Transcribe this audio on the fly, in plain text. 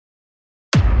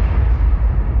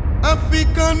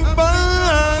Afrikan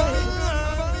Vybz.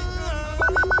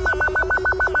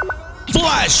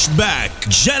 Flashback,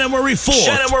 January 4th.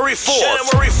 January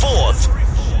 4th.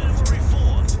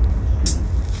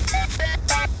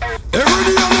 Every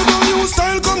day another new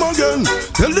style come again.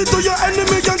 Tell it to your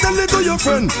enemy and tell it to your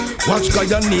friend. Watch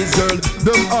Guyanese girl,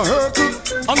 them a hurtle,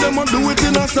 and them a do it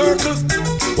in a circle.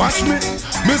 Watch me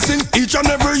sing each and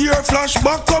every year.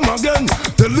 Flashback come again.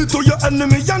 Tell it to your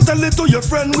enemy and tell it to your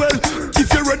friend. Well,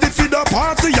 if you're ready for the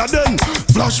party, ya then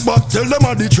flashback, tell them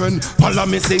a the trend. Follow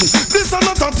me sing. This are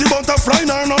not talking about a fly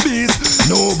nor no bees.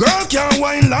 No girl can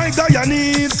whine like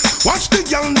Guyanese. Watch the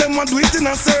girl, them a do it in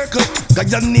a circle.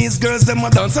 Guyanese girls, them a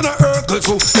dance in a circle.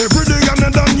 So every day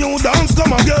another new dance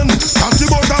come again. Talking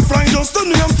about a fly, just to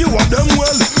name few of them.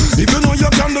 Well, if you know you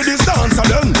can do this dance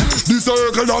then this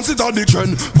circle dance it a the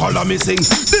trend. Follow me sing.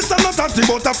 This are not talking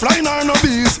about a fly nor no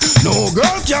bees. No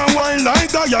girl can whine like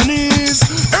Guyanese.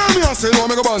 Hear me and say, no,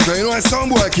 make a band, you know, a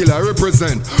soundboy killer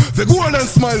represent the Golden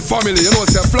Smile family, you know,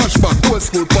 say Flashback, old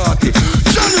school party.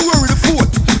 January the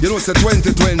 4th, you know, say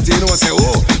 2020, you know, say,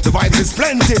 oh, the vibes is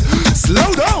plenty.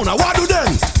 Slow down, I want to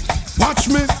then. Watch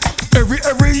me.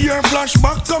 Every year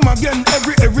flashback come again.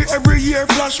 Every year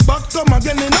flashback come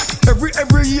again. Every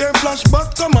year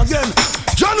flashback come again.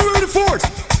 January the 4th,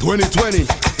 2020.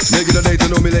 Make it a day to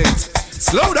know me late.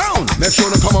 Slow down, make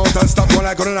sure to come out and stop one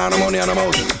like on an money and I'm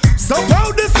out. So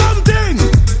out this something.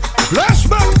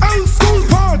 Flashback old school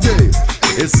party.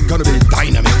 It's gonna be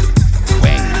dynamic.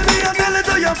 Tell it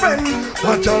to your friend.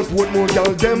 Watch out, put more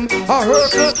y'all them a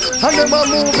hurtle, and them a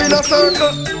move in a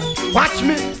circle. Watch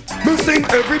me sing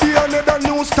every day another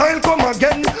new style come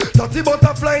again. Dirty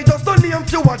butterfly, just to name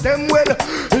few of them. Well,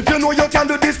 if you know you can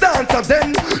do this dance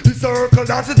then the circle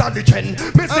dance is at the trend.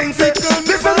 Me sing say,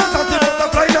 this is not dirty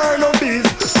butterfly nor no bees.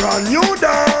 Brand new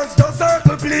dance, just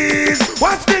circle please.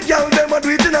 Watch the girl, them a do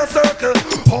it in a circle.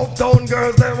 Uptown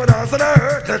girls, them a dance in a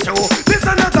hurtle too. This is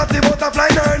not dirty butterfly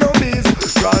nor no bees.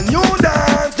 Brand new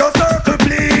dance, just circle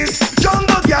please.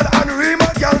 Jungle girl and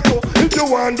Rima girl too. If you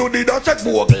want to do the Dutch check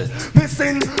bogle. Me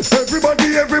sing,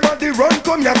 everybody run,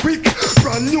 come here quick.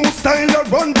 Brand new style,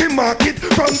 run the market.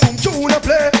 From boom tune a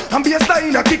play and be a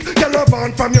line a kick. Girl a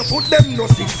band from your foot, them no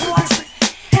six.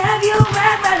 Have you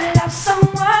ever loved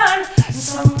someone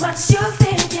so much you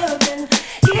think you've been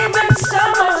given so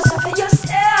much of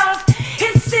yourself?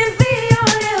 It's in the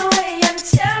only way, and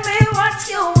tell me what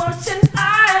you want and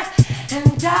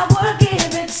I will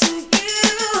give it to you.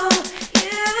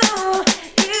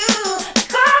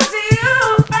 Cause you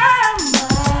are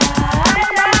my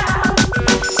love.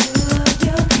 Do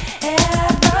you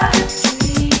ever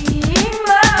dream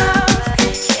of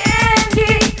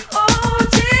candy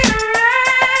coated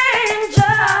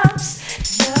raindrops?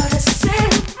 You're the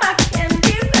same, my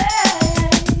candy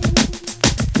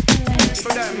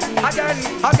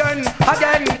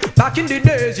Again. Back in the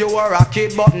days you were a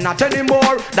kid but not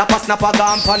anymore. That was snap a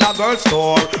gump on a girl's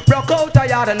store. Broke out a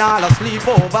yard and all asleep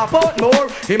over Portmore.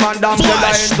 Him and damn the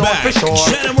lines out for sure.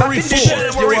 January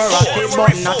 4th, you were a kid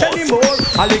but not anymore.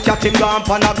 I look at him gump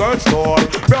on a girl's store.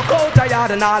 Broke out a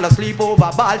yard and all asleep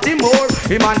over Baltimore.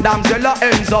 Him and damn the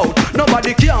ends out.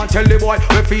 Nobody can tell the boy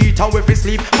we feet and we fi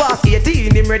sleep. Past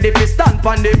 18 him ready fi stand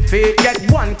on them feet. Get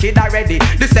one kid already.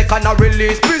 The second a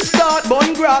release. We start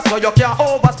bun grass so you can't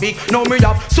overspeak. Now me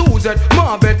have Susan,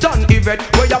 Marvet and Yvette.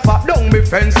 Where you pop down me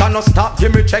fence and no stop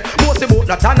give me check. Most about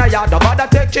that and I had a bother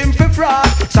take him for fraud.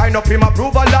 Sign up him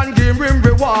approval and give him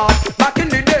reward. Back in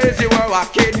the days you were a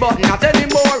kid but not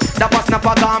anymore. That was snap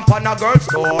a gump on a girl's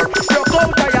store. Broke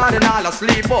out a yard and all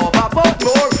asleep over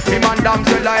Portmore. Him and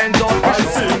damsel ends out for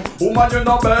sure. Woman you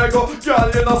no beg, girl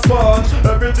you no sponge.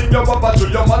 Everything you papa to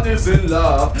your man is in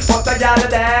love. But a girl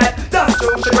that, that's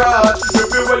true she grudge.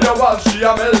 Baby when you walk she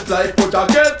a melt like put a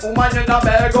get. Woman you no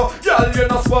beg, girl you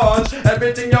no sponge.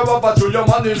 Everything you papa to your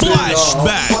man is in love.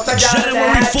 Flashback,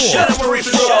 January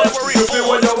 4th. Baby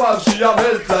when you walk she a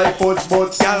melt like put.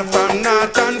 Girl from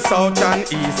north and south and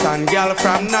east and girl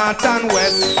from north and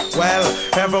west. Well,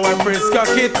 everywhere Frisco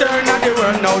kid turn and the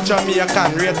world now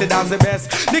Jamaican rated as the best.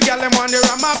 The girl them on the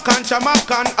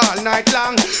Jamaican all night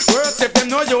long. Worse if them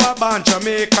know you are born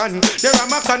Jamaican.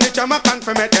 The Jamaican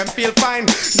for make them feel fine.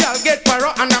 Girl get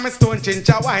paro and I'm a stone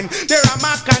chincha wine. The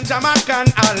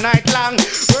Jamaican all night long.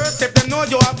 Worse if them know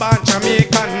you are born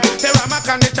Jamaican.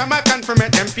 The Jamaican for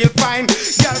make them feel fine.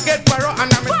 Girl get paro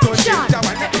and I'm a stone chincha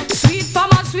wine. Sweet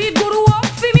farmer, sweet guru up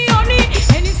for me honey.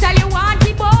 Any style you want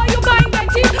it, boy, you can get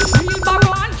it.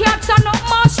 Wheelbarrow and cats and not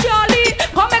much Charlie.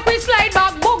 Come make we slide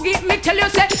back boogie. Me tell you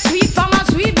say, sweet farmer,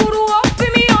 sweet guru up for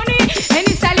me honey.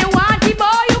 Any style you want it,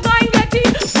 boy, you can get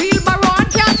it. Wheelbarrow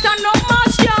and cats and not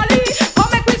much Charlie. Come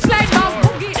make we slide back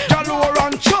boogie. Galore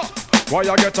and chop. Why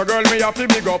you get a girl me have to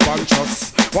big up and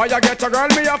trust? Why you get a girl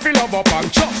me have to love up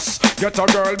and trust? Get a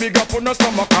girl big up on no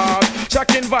stomach hard.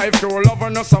 Checking vibe to love her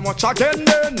no so much again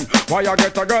then. Why you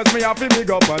get a girl me have to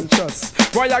big up and trust?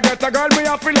 Why you get a girl me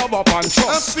have to love up and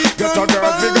trust? Get a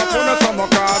girl big up on no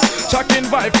stomach hard. Checking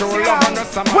vibe to love her no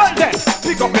so much. Well then,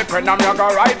 pick up me friend and me go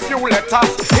write few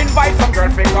letters. Invite some girl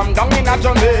to come down in a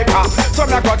Jamaica. So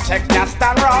me go check ya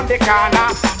stand round the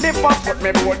corner. The first put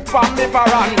me boat from me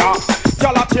veranda.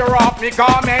 Y'all a tear off me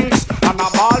garments and a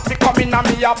ball fi come in a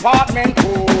me apartment.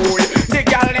 Ooh, the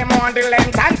girl them want the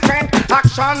length and strength.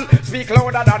 Action speak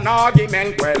louder than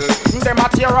argument. Well, them a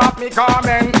tear off me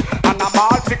garment and a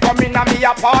ball fi come in a me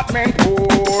apartment. Ooh,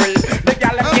 the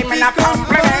girl them give me a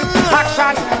compliment.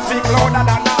 Action speak louder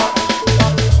than argument.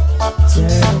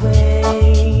 Turn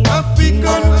away.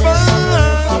 Afrikan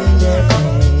Vybz.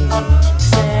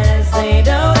 Says they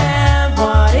don't have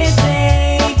what it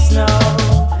takes, no.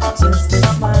 Just a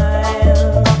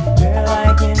smile, girl,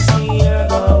 I can see you're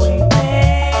going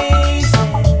places.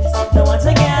 No one's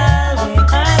a gal when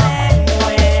I let you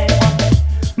in.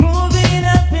 Moving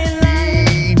up in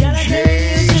line, gotta tell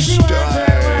you she wants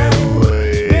her one.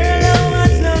 Girl, no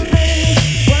one's no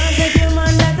place. Wanna take your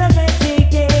man that's a petty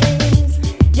case.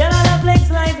 Girl, I love flex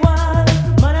like wall.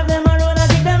 Man of them are road, I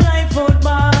give them like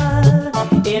football.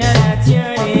 In a that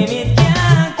your name, it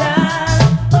can't call.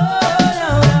 Oh,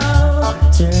 no.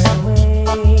 Turn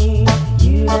away,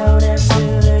 you don't have to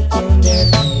look in their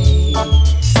face.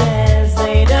 Says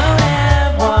they don't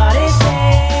have what it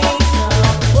takes, no.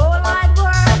 Whole wide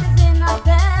world is in a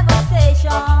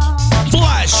devastation.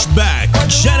 Flashback,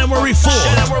 January 4th.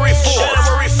 January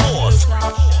 4th.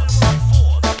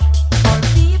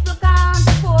 People can't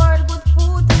afford good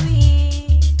food to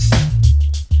eat,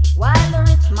 while the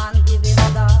rich man giving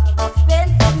the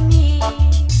expensive meat.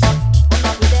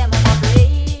 Enough with them on the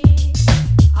plate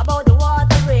about the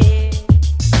water rate.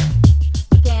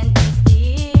 You can't be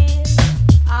still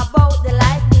about the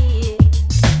life bill.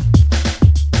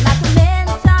 Not to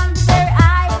mention the very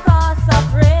high cost of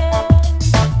rent.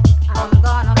 I'm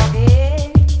gonna pay.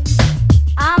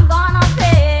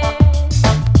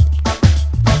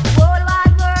 Whole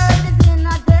wide world is in a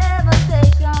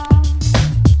devastation,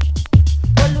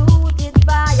 polluted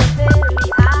by a very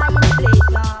high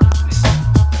inflation.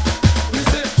 You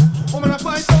say, woman a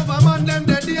fight over man, them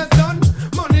the days done.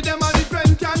 Money them a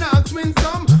different, can ask me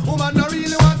some. Woman no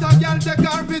really want a girl take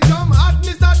her fi jump.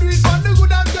 Hotness a do it for the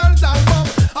good as girls album.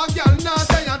 A girl nah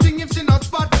say a thing if she not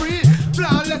spot free.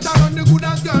 Flawless a run the good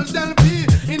as girls selfie.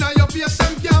 Inna your face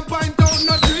them can't point out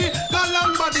no tree. Call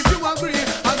on body if you agree.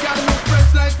 A girl look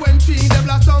fresh like when she dey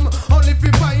blossom. Only if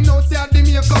you find out say the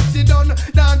makeup she done.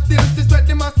 Dance till she sweat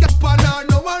the mask up on her.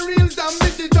 No one real damn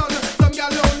she done. Some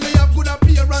girl only have good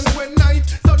appearance when night.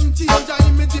 Sudden change her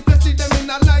image if you see them in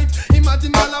a light.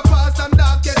 Imagine all a pass and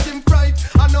dark get him fright.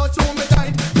 I know show me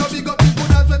tight. So big up the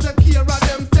good as we take care of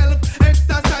themselves.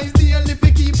 Exercise daily if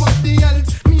you keep up the health.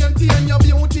 Maintain your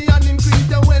beauty and increase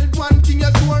the wealth. One thing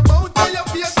you're sure about till your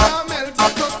face can't melt.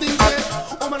 Just think say,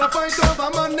 woman a fight over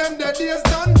man, them the days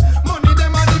done. Money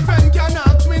them a different, can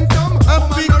ask me some.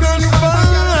 Afrikan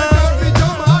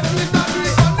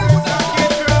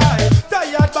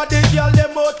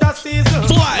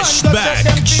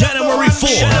Flashback, January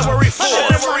 4th. January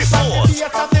 4th.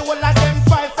 Yes, of the whole of them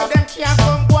fight for them can't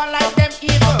come go on like them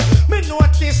evil. Me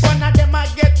notice one of them a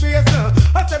get brazen.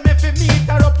 I say me fi meet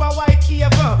her up a white cave.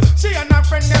 She and her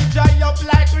friend them dry up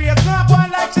like raisin. Go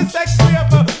on like she sex rape.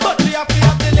 But we have to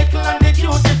have the little and the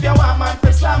cute if you want man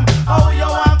for slam. How you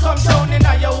want come down in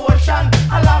a your ocean?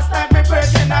 And last time me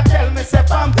virgin a tell me say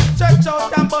pam. Stretch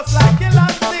out and bust like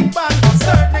elastic band.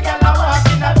 Certain girl a walk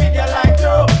in a video like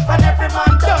throw. And every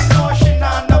man done know she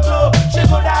not no blow. She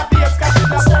good at bass 'cause she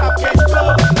not stop catch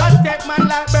flow. And take man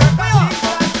like bird.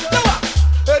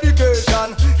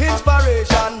 Education,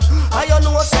 inspiration. I you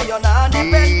know say you not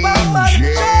depend on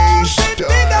man. Shit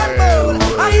big and bold.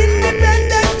 I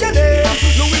independent today.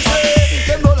 Louis say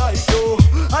them no like you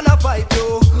and I fight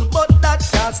you, but that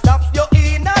can't stop you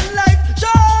in a life.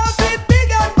 Shit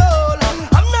big and bold.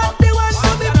 I'm not the one to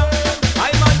be blamed.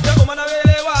 I man say woman a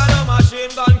really want a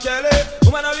machine gun Kelly.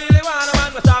 Woman a really want a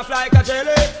man with soft like a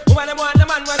jelly. Woman them want the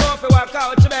man when off work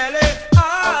out your belly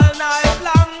all night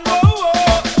long.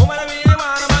 Woman a really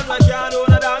want a man when can't do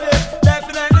no damage.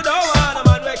 Definitely don't want a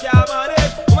man when can't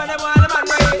manage. Woman them want a man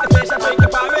when eat the fish and drink the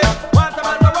porridge. Want a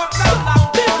man when walk down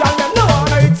long. Y'all them know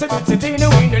how it's a dino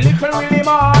in the little Willie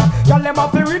man. Y'all them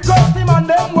have to request him and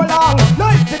them go long. No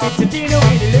it's a dino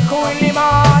in the little Willie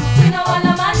man. You know all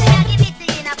the man they a give it to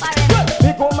you in a parent.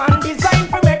 Big woman design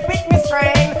for make pick me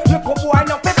strain. Look up boy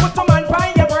no put to man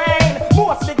by your brain.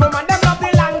 Most big woman them love the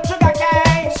land sugar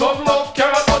cane. Some love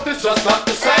carrot but the it's just not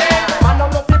the same. Man, no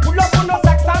love to pull up on no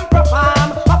sex and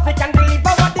perform. African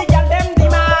deliver what the girl them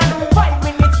demand. 5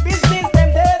 minutes business,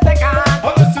 them days they gone.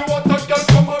 Let's see what that girl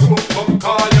come around, come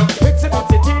call you. It's a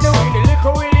Tino in the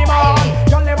little Willie man.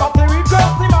 Y'all never have to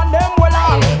request him and them well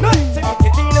on. No, it's a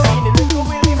Tino in the little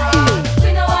Willie man.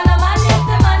 We don't want a man if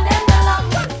the man them belong.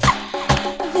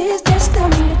 This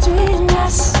distance between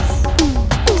us.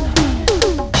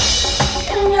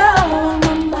 And you're on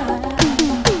my mind.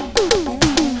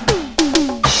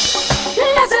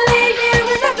 Let's leave here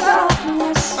with the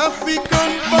darkness. Afrikan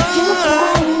You Vybz.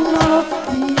 find no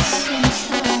peace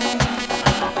inside.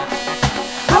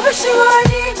 I wish you were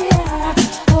here,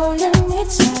 holding me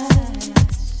tight.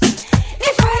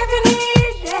 If I ever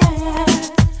need that,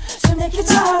 so make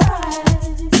it alright.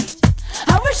 I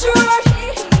wish you were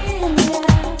here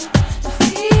to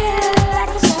feel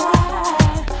like a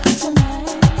child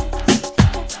tonight.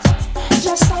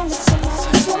 Just only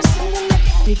tonight, so silly.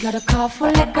 We got a car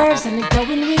full of girls and it's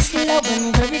going real slow.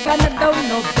 And where we gonna go?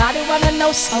 Nobody wanna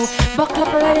know. So buckle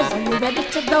up, ladies, are you ready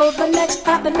to go? The next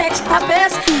stop is the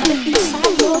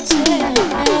Eastside Hotel.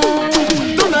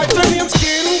 Tonight the name's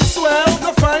King Swell.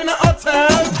 Go find a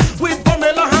hotel with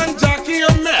Pamela and Jackie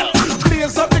and Mel.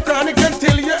 Blaze up the chronic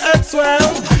until your head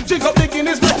swell. Jig up the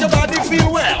Guinness, make your body feel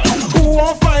well. Who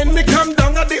won't find me? Come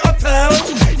down at the hotel.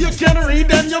 You can read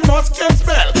and you must can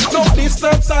spell. No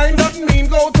disturb sign that mean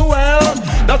go to hell.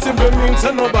 That simply means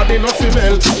that nobody no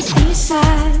female. East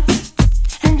side,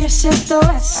 and this is the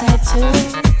west side too.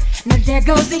 Now there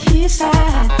goes the east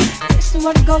side. This is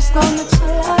what goes gonna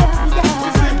tell.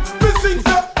 Listen,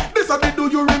 this a the do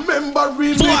you remember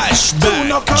remix?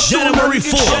 Flashback, January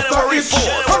 4th.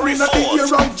 Hurry na the ear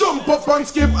and jump up and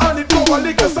skip and it go a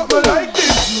little something like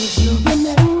this. You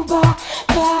remember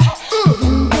that fell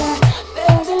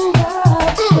in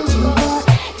love with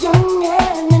your young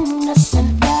and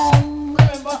innocent love.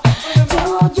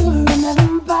 Don't you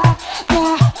remember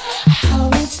that how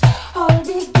it all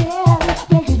began?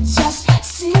 Well, it just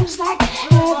seems like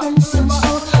heaven seems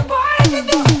so bright.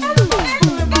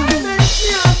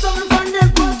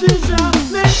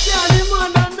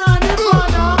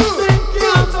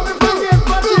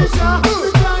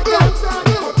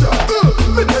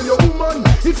 Me tell you, woman,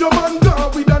 if your man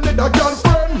gone with another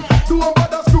girlfriend, do a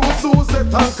bad screw,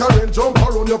 Suzette and Karen, jump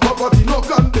around your property, no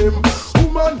condemn.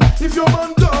 Woman, if your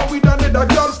man gone with another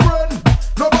girlfriend,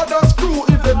 no bad screw,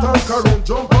 if they and Karen,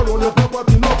 jump around your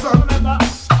property, no condemn.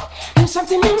 There's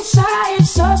something inside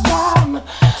so strong.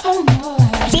 Oh no.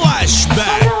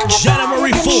 Flashback,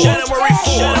 January 4th.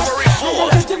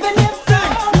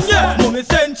 Yeah, mommy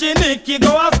send she Nicky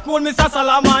go a school, Mr.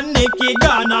 Salaman, Nicky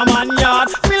Ghana man yard.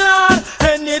 Me lord,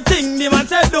 anything the man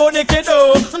say do, Nicky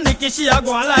do. Nicky she a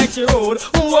go like she road.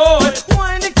 Whoa,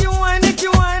 why Nicky, why Nicky,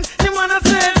 why? The man a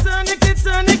say turn, Nicky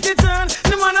turn, Nicky turn.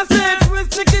 The man a say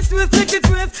twist, Nicky twist, Nicky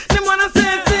twist. The man a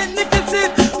say sit, Nicky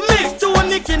sit. Mix to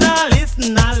Nicky now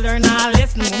listen, I learn, I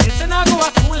listen. Listen, I go a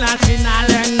school and she not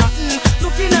learn nothing.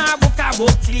 Look in her book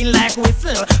clean like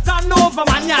whistle. Turn over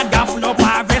man, ya gaffle up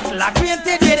her vessel.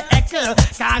 Acquainted with Eckle,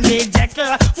 can't be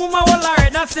Jekyll. Woman will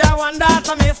learn that say I want that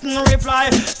I missing reply.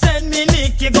 Send me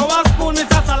Nicky, go a school,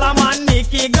 Mr. Salaman,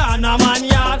 Nicky Ghana man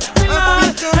yard. Me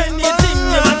lord, anything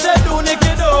you want to do,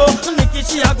 Nicky do. Nicky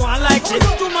she a go on like this.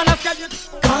 Two man a schedule.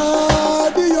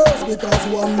 Cardios because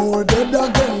one more dead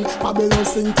again. Babylon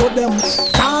sing to them.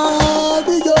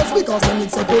 Cardios because I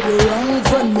mix up with the wrong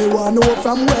friend. Me want know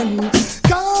from when.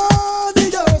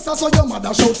 Cardios, I saw your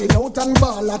mother shouting out and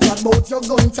ball at about your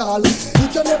gun tall.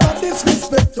 If you never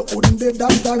disrespect, you wouldn't be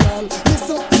that all.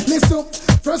 Listen.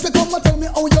 First you come and tell me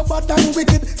how you bad and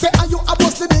wicked. Say are you a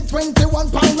bust the big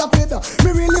 21 pound rapid? Me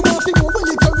really want to know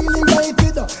when you really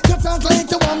rated. You talk like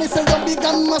you want me say you're big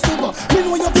and massive. Me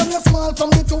know you from your small from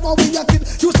the two when we a kid.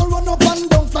 Used to run up and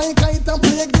down fly kite and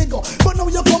play gig. But now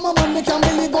you come a man me can't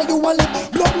believe how you a live.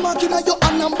 Blood mark in your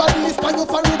hand and badness by your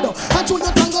forehead. And show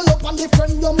you tangle up on the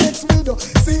friend you mix with.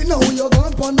 See now you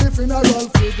gone on the funeral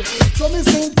feed. So me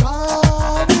sing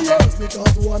cardios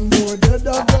because one more dead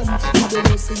again. I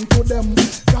don't sing to them.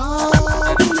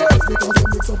 Cardios because they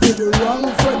mix up with the wrong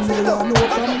friends. They don't know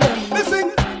from them. Me sing,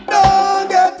 don't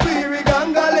get weary,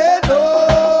 gangale,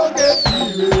 don't get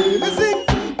weary. Me sing,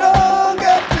 don't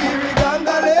get weary,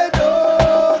 gangale,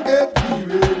 don't get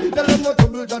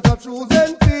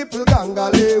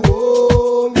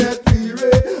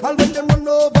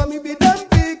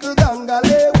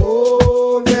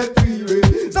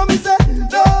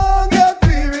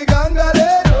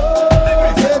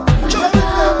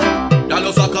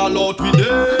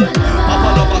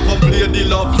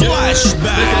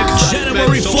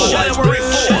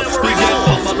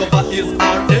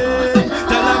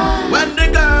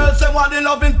want the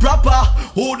loving proper,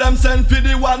 who them send for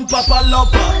the one Papa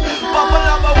lover? Papa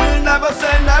lover will never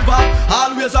say never.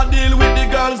 Always I deal with the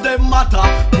girls, they matter.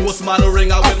 Postman ring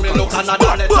when me look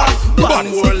another letter.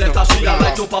 One more letter, she a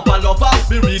write to Papa lover.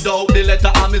 Me read out the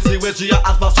letter and me see where she a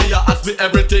ask, but she a ask me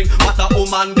everything what a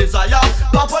woman desire.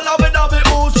 Papa love it,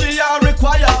 who she a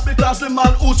require, because the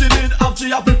man who she did have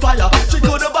she a fire. She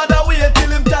coulda bother wait till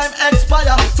him time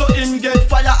expire, so him get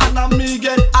fire and a me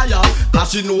get higher.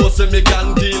 Cause she knows say me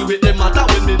can deal with the matter.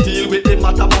 When me deal with the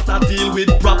matter deal with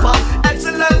proper.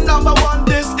 Excellent number one,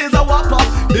 this is a whopper.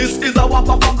 This is a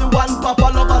whopper from the one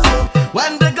Papa lover. So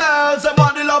when the girls them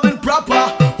want the loving proper,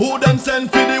 who them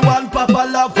send for the one Papa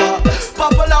lover?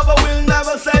 Papa lover will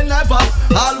never say never.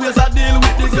 Always I deal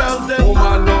with the girls them. Oh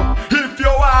man, no. If you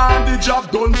want the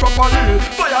job done properly,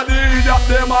 fire the idiot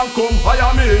them and come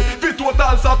hire me. For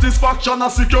total satisfaction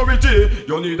and security,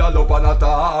 you need a love and a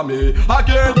army.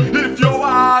 Again, if you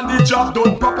want the job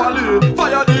done properly,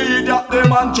 fire the idiot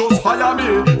them and just hire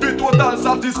me. For total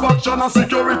satisfaction and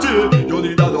security, you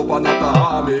need a love and a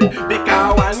army.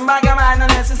 Because one bag of man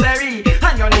unnecessary,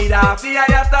 and you need a fear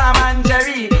your Tom and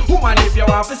Jerry. Woman, if you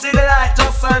want to see the light,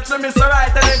 just search for Mr. Right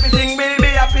and everything will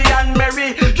be happy and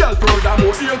merry. Girl,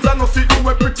 furthermore, ears and no see you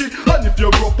were pretty. And if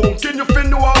you grow pumpkin, you feel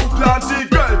know how planty.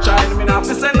 Girl, child, me not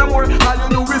to send no more. All you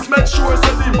know is make sure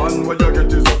say the man when you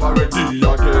get is up already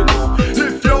again.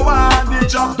 If you want the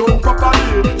job done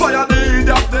properly, fire the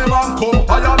idiot them and come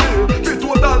hire me. For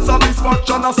total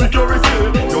satisfaction and security,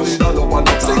 you need a love and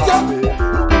a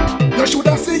army. You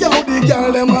shoulda see how the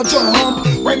girl them a jump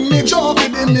when me jump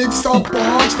with the mix up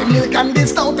punch. The milk and the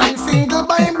stout and single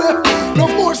Bible. No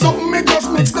more something me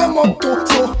just mix them up too.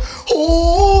 So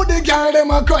oh, the girl them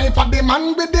a cry for the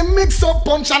man with the mix up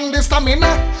punch and the stamina.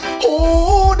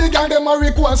 Oh, the girl them a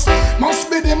request must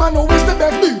be the man who is the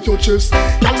best beat your chest.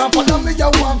 Girl a follow me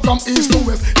a walk from east to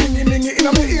west. Dingy dingy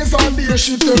inna me ears all day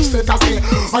she text it a say.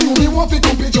 Are you me want fi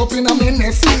come pitch up inna me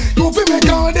nest? You fi make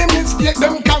all them mistake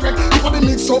them correct. You for the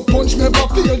mix up punch never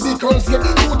feel the curse yet.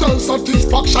 Total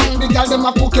satisfaction the girl them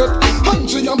a cook it.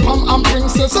 Country and Pam and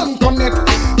Princess and Connect.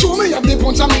 Chew me at the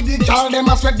punch and me the girl them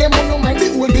a sweat them on no mind.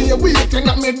 It will be a waiting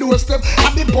at me doorstep.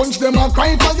 At the punch them a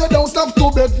cry for you don't have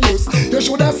to bed loose. You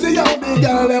shoulda see how the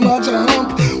girl them a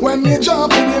jump when me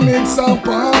jump in the mix up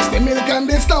punch. The milk and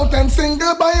the stout and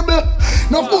single Bible.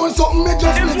 No more something me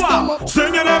just mix them up.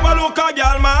 Sing you never look a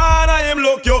girl man, I am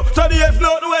look you. So there's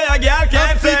no way a girl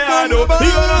can say I do. You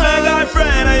know my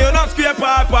girlfriend and you not scrape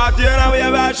her part. You know we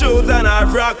have our shoes and our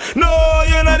frock. No,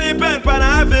 you know depend on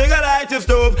her figure like your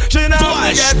stove. She not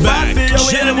get back to you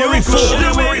January 4th.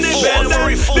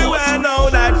 The way know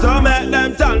that so make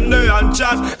them thunder and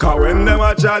chat. Cause when them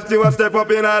a chat you a step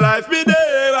up in her life. Me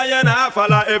there and you not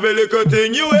follow every little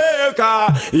thing you hear.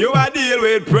 Cause you a deal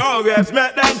with progress.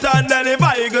 Make them thunder the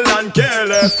vehicle and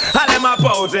careless. And them a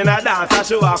pose in a dance and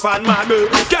show off and model.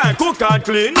 Can't cook and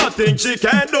clean, nothing she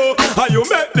can do. And you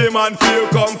make the man feel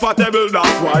comfortable.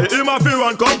 That's why him a feel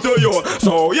and come to you.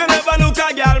 So you never look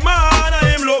a girl man and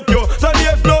him look you. So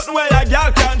there's nothing where a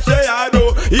girl can say I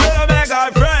do. You know my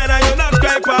girlfriend and you not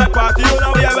scrape my party. You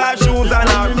know we have our shoes and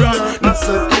our front.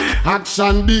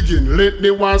 Action begin, let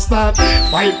the war start.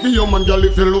 Fight for your man, girl,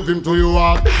 if you love him to your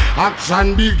heart.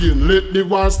 Action begin, let the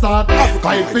war start.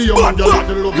 Fight for your man, girl, if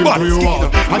you love him to your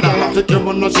heart. And I'll take your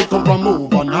man, and she come from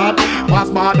over not. Pass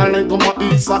by the line, come out,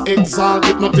 it's a exalt.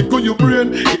 It not tickle your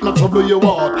brain, it not trouble your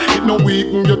heart. It no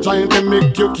weaken your trying to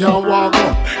make you can't walk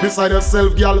up. Beside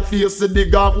yourself, girl, face the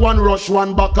dig off. One rush,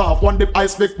 one back off. One dip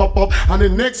ice pick pop up. And the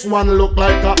next one look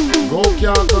like a go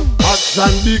can't.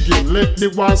 Action begin, let the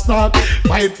war start.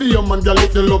 Fight for your man, girl,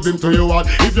 if you love him to your heart.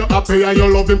 If you're happy and you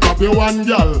love him, clap your one,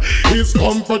 girl. His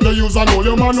comfort you use and all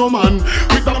your man, oh man.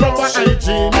 With a proper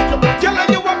hygiene. Girl, and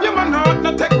you have your man heart,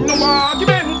 no take no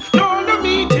argument. No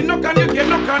meeting, no can you get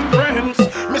no conference.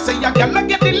 Me say a girl I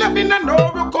get the loving and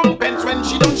no recompense. When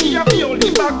she don't, she a feel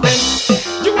the back bench.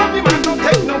 You have your man, no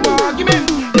take no argument.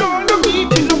 No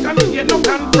meeting, no can you get no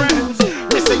conference.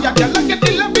 Me say a girl I get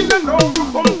the loving and no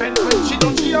recompense. When she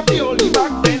don't, she a feel the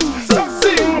back bench. So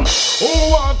sing,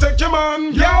 oh, I'll take your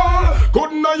man, girl.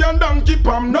 Couldn't I and donkey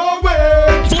palm, no way.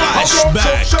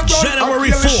 Flashback, January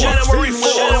 4th.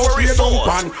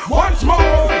 Once more,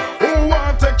 oh,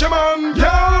 I'll take your man,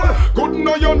 girl. Couldn't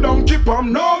I and donkey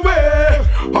palm, no way.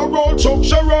 I roll Chuck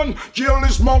Sharon, kill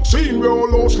this Maxine, we all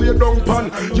lost lay down pan.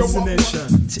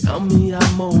 Tell me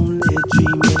I'm only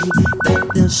dreaming that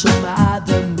there's some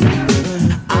other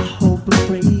meaning. I hope and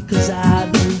pray cause I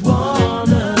don't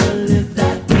wanna live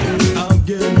that way. I'm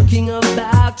thinking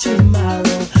about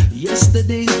tomorrow,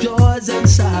 yesterday's joys and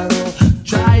sorrow,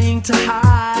 trying to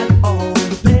hide all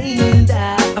the pain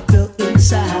that I felt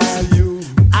inside.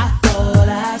 I thought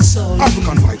I saw you.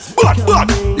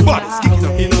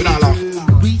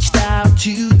 Reached out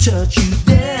to touch you,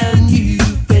 then you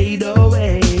fade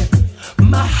away.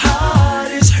 My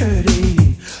heart is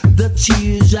hurting, the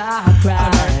tears I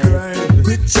cry,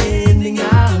 pretending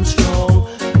I'm strong,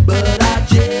 but I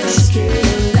just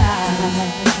can't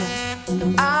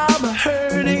lie. I'm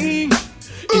hurting.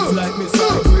 It's like me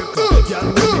sorry breaker,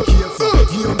 girl, be careful.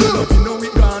 Give me love, you know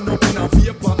it gone up in a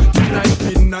vapor. You like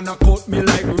pin and a cut me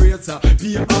like razor.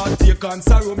 Be a heart take and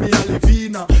sorrow me a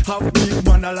Levina. Have big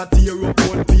man a tear up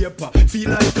old paper. Feel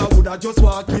like I woulda just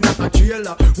walk in a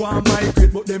trailer. Want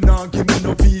migrate but them not give me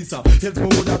no visa. Else me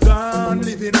woulda gone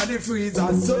living at the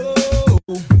freezer. So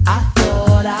I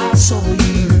thought I saw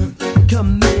you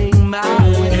coming my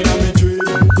way.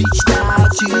 Reached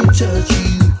out to touch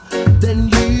you, then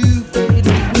you fade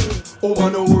away. Oh,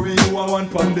 no worry, you are one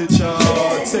pound the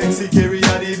chart. Sexy carry a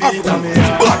the beat on me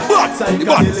heart.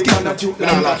 Psychedelic and a cute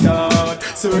like a card.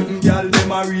 Certain gal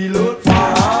them a reload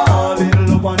far. Little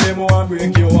love and them want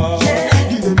break your heart.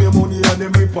 Give them your money and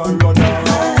them rip and run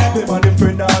out. Them and them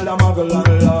friend all a muggle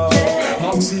and laugh.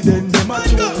 Accident them a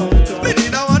choke. Me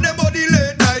need a want them body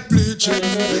late night bleaching.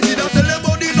 Need a tell them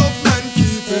body enough man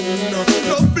keeping.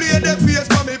 No play them face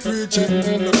for me preaching.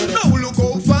 Now look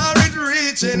how far it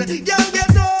reaching. Y'all get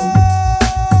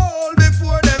old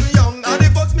before them young. And the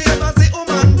first me ever see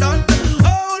woman done.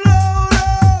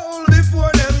 Old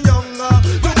before them young.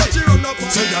 Too much you run up.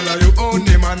 Say y'all you own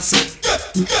the man say.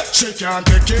 She can't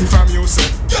take it from you say.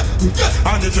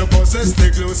 And if you possess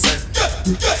the glue say.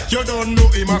 You don't know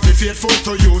him have be faithful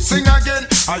to you. Sing again.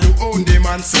 And you own the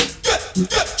man say.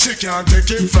 She can't take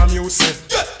it from you say.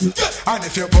 And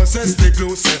if you possess the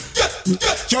glue say.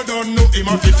 You don't know him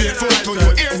have be faithful to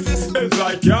you. Here's this. It's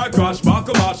like your crush, back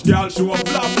a match, girl, show up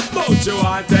flop. Don't you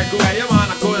want to take away your man,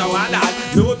 I coulda want that.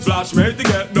 Do it flash, made to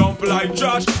get dumped like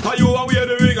trash. Are you a wear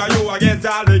the ring, are you against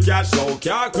all the cash? So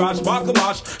can't crash, back a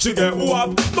match, she get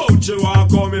whoop. Don't you want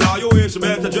to come in, are you in, she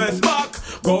better dress back.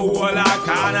 Go all like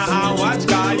Hannah and watch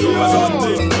guy, you a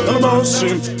something.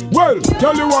 Well,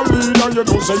 tell you a lead and you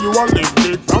don't say you a live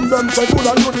big. From them say good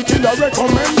and you the killer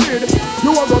recommended.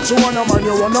 You a got to want a man,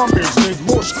 you want a business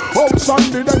bush.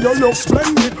 Outstanding and you look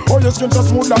splendid. Oh, your skin so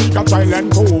smooth like a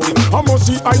Thailand cold. I must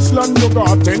see Iceland, you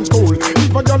got 10 school.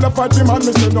 If a girl a fight him and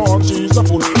me say no, she's a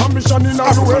fool. Ambition in a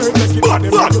way, take it on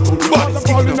him like a fool. All the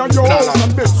fall in a your house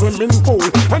and big swimming pool.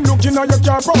 And looking at your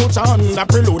car pouch and a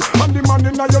prelude. And the man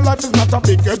in your life is not a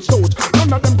big head stoat.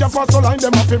 None of them can pass the line,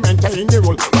 them have to maintain the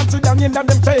rule. Consider in that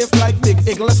them face like big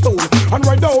eagle stool. And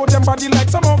right out them body like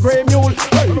some old grey mule.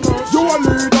 Hey, you a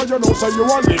leader, you know, say you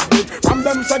a lead big. From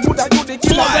them say good that you the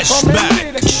killer.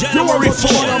 Flashback, January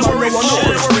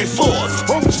 4th.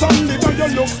 Outstanding and you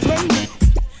look splendid.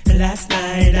 Last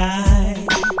night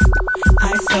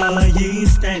I saw you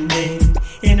standing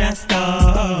and I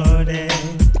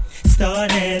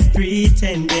started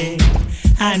pretending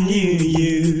I knew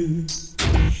you.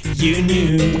 You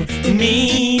knew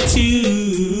me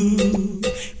too,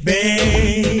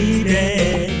 baby.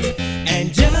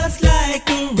 And just like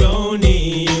a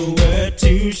Roni, you were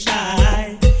too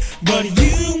shy. But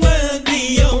you were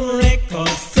the only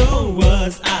cause, so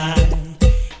was I.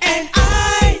 And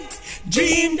I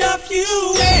dreamed of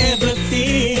you ever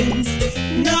since.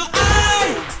 Now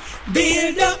I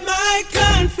build up my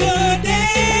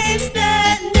confidence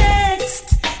that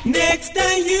next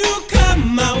time you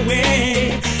come my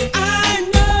way, I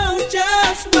know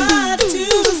just what to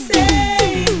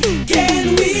say.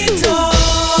 Can we talk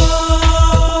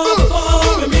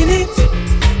for a minute?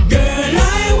 Girl,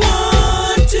 I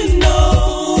want to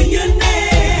know your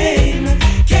name.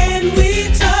 Can we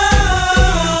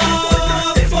talk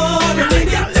for a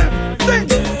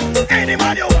minute? Any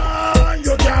man you want,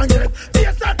 you can get.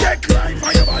 Yes, I take life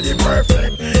for your body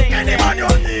perfect. Any man you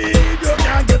need, you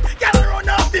can get. Gotta run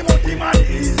off the multi man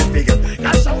easy figure.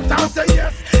 Cash out and say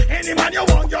yes. Any man you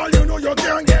want, girl, you know you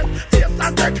can get. Yes,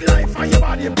 I take life for your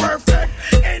body perfect.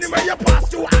 Anywhere you pass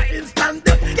to, I instant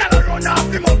death. Gotta run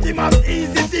off the multi man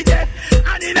easy to get.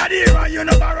 And in that era, you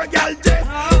know, for a girl dress.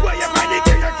 Where you find the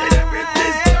girl, you kill them with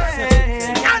this dress.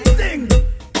 And sing.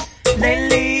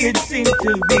 Lately it seems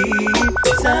to be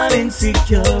some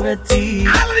insecurity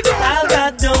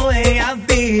about the way I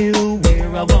feel,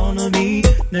 where I wanna be.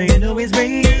 Now you know it's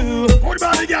brand new.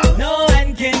 No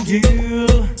one can do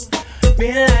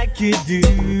feel like you do.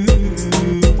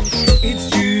 It's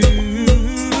true.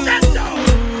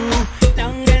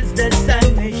 Long as the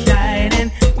sun is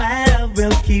shining, my love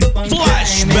will keep on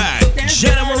Flashback,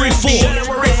 January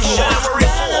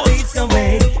 4th. Weeks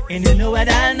away, and you know what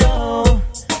I know.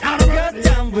 Your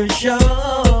time will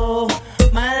show,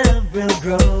 my love will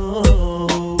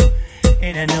grow,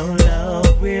 and I know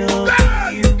love will be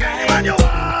right. You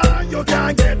want, you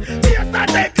can get.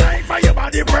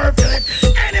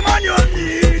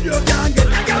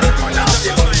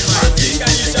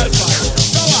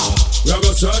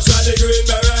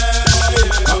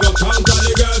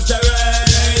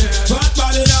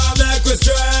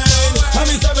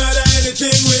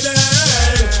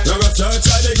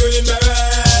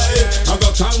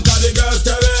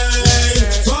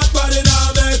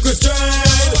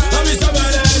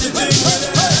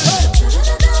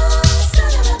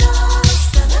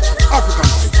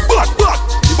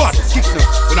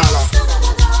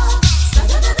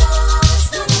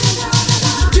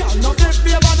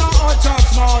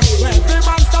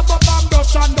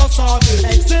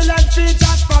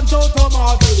 to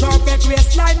mouth. Perfect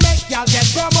waistline make y'all get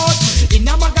promote. In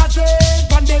a magazine,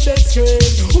 on the big screen.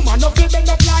 Woman no feel bend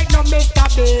up like no Mr.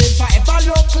 Bean. Forever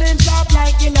look clean, sharp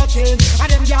like guillotine. And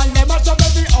them y'all them out of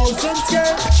every house and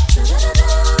skirt.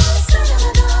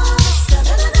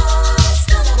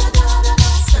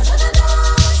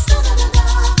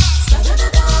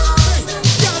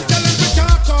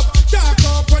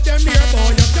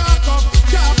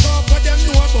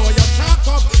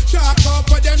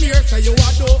 Say you a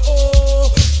do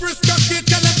Frisk up kid,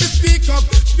 tell them to speak up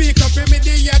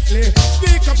immediately.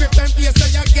 Speak up if them ears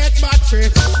say you get battery.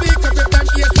 Speak up if them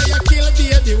ears say you kill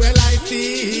baby. Well I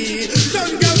see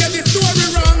some girl get the story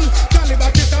wrong.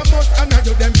 Caliber is a must and I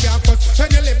do them can't cuss. When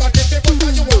you live at it, they put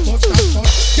on you a must and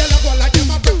cuss. Girl a go like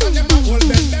them a breath and them a hold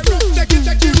them. They rough, take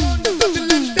it round, so they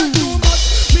let them too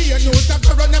much. Me and you that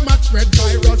go run them a spread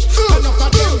virus. Enough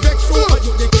of them vex over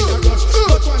you they kid a rush.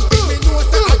 But one thing me know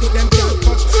say I do them can't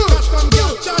touch. Some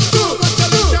girl chat too much of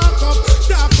the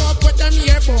talk up with them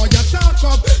here boy, you talk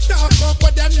up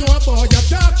with them know boy, you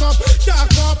talk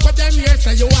up with them here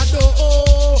say you a do.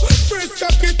 Frisk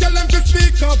up kid, tell them to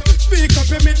speak up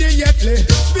immediately.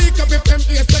 Speak up if them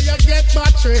here say you get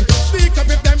battery. Speak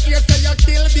up if them here say you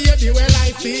kill baby. Well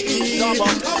I see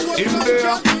in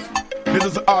there, this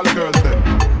is all the girls then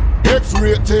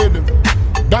X-rated,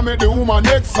 that make the woman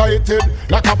excited.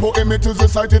 Like a poem it is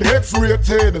recited,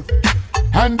 X-rated.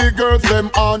 And the girls them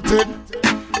haunted.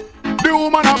 The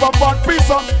woman have a fat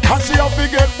pizza and she have to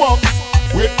get box.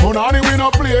 With Punani we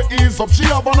no play ease up. She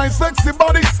have a nice sexy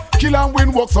body. Kill and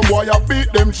win work. Some boy a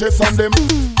beat them, chase on them.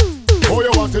 Oh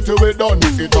you want it to be done,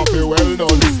 it have to well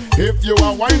done. If you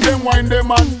a wind them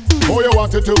man. Oh you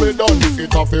want it to be done,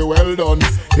 it have to well done.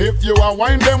 If you a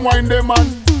wind them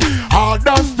man. Hard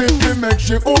and stiff, we make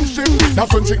she shift.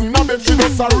 That's when she in a bed, she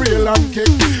does a real and kick.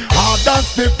 Hard and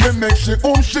stiff, we make she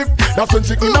shift. That's when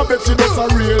she in a bed, she does a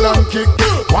real and kick.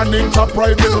 1 inch of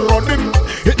private running.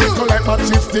 It nickel like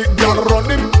machistic, girl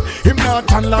running. Him not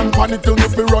turn long pan it till you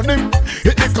be running.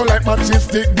 It nickel like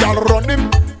machistic, girl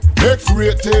running.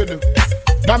 X-rated,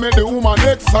 that make the woman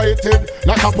excited.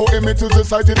 Like a poem it is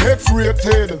recited,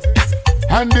 X-rated.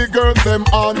 And the girls them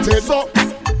haunted. So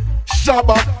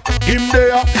Shabba, him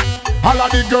there. All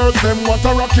of the girls them want a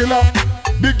rock killer.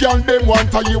 The girl them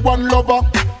want a you one lover.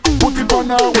 Put it on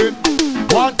her way.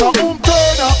 Want a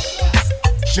turner.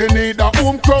 She need a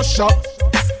crusher.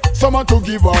 Someone to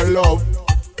give her love.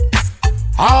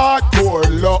 Hardcore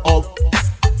love.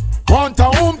 Want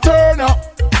a turner.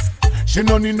 She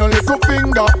no need no little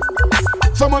finger.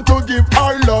 Someone to give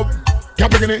her love.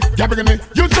 Gabagini.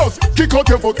 You just kick out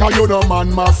your foot 'cause you no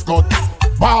man mascot.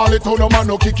 Ball it on no man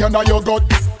no kick under your gut.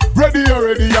 Ready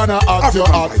and I ask your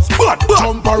heart.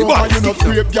 Jump around and you no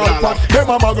scrape girl pot. Them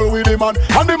a muggle with the man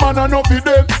and the man a no feed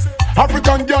them.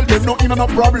 African girl them no in a no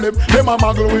problem. Them a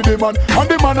muggle with the man and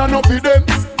the man a no feed them.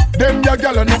 Them ya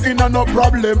girl a no in a no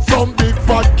problem. Some big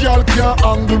fat girl can't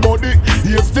angle body.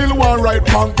 You still want right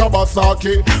pan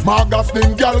Kawasaki.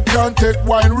 Magastin girl can't take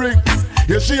wine ring.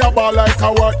 Yeah, she a ball like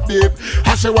a what deep.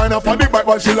 And she wine up on the bike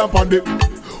while she lamp on the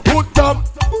hood top.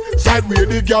 Side where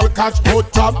the girl catch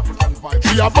hood top.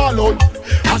 She a ball out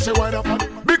and she wine up on the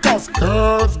because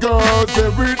girls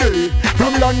every day.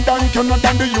 From London, Canada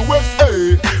and the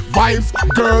USA. Vibes,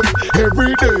 girls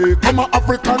every day. Come on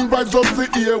Afrikan Vybz, just the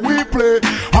here we play.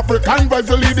 Afrikan Vybz,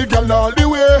 the lead the girl all the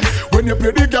way. When you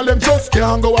play the girl, them just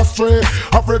can't go astray.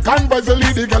 Afrikan Vybz, the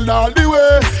lead the girl all the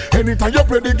way. Anytime you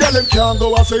play the girl, them can't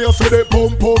go astray. You say they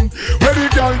pum pum. Where the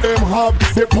girl them have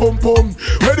the pum pum.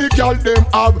 Where the girl them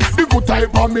have the good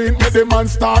type of mean. Where the man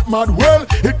start mad. Well,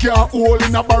 he can't hold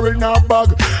in a barrel in a bag.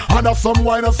 And have some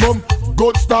wine and some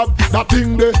good stuff. That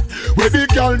thing there. Where the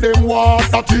girl them want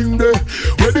that thing there.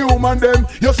 Where the woman them,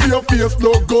 you see your face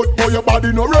look good, but your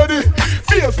body not ready.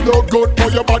 Face look good,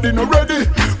 but your body not ready.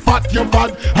 Fat you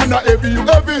fat, and not heavy you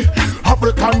heavy.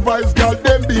 Afrikan Vybz girl,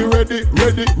 them be ready.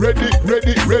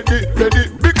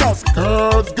 Because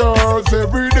girls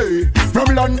every day.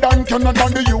 From London, Canada,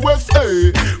 and the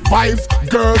USA. Vybz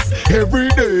girls every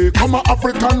day. Come on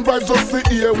Afrikan Vybz, just see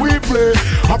here we play.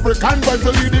 Afrikan Vybz,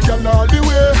 the lead the girl all the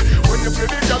way. When you play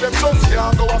the girl, them just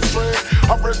can't go astray.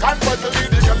 Afrikan Vybz, the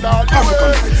lead the girl all the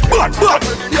way.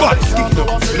 But, stick it up.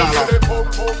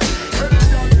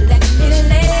 Let me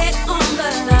lay it on the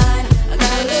line. I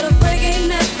got a little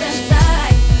freakiness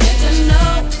inside. Did you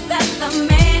know that the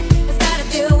man has gotta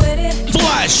deal with it?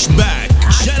 Flashback,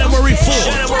 January 4th.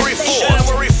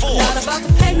 Not about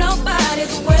to pay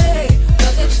nobody's way,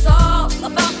 'cause it's all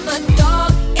about the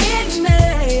dog in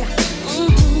me.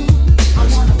 I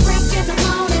want a freak in the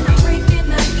morning, a freak in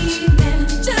the evening,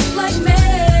 just like me.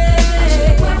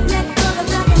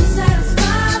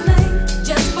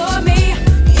 Just for me.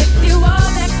 If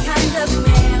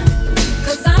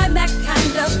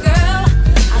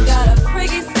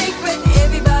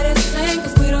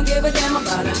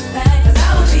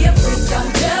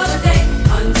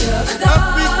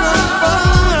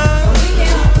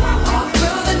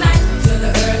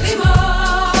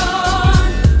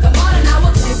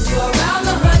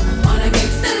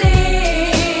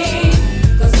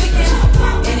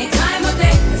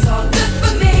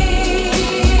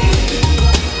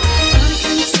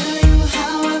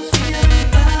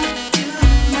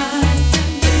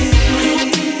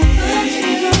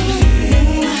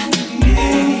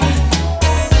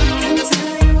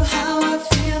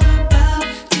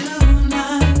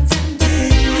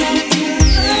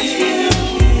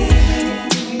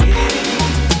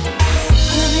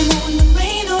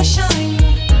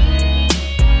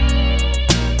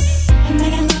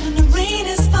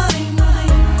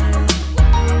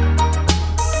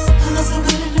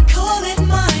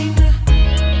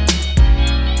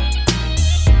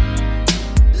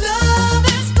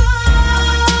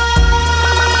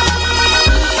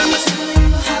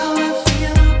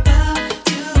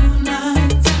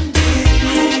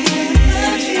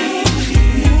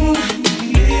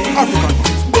Afrikan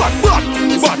Vybz.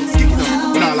 Bad, stick it up.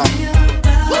 When I laugh.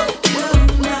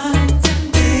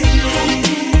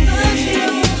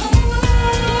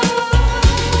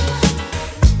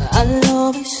 I'll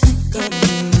always think of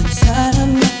you inside of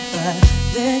my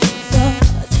private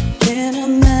thoughts. Can't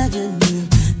imagine you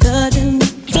touching me.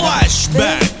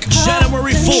 Flashback,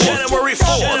 January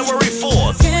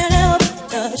 4th. Can't help but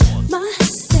touch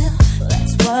myself.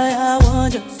 That's why I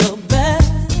want you so bad.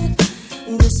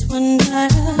 This one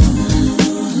night,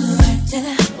 right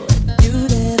there with you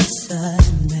there beside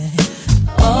me.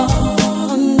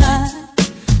 All night,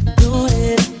 do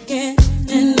it again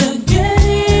and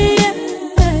again.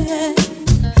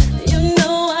 You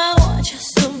know I want you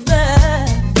so bad,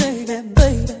 baby,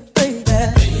 baby, baby.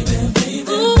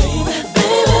 Ooh,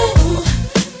 baby,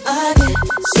 I get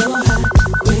so hot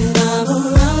when I'm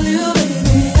around you,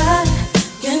 baby. I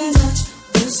can touch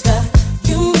the sky.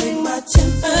 You make my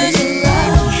temperature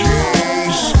rise.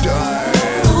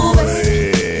 Ooh, baby,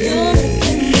 you're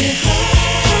making me hot.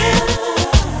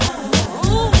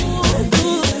 Ooh, baby,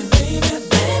 baby,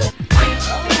 baby.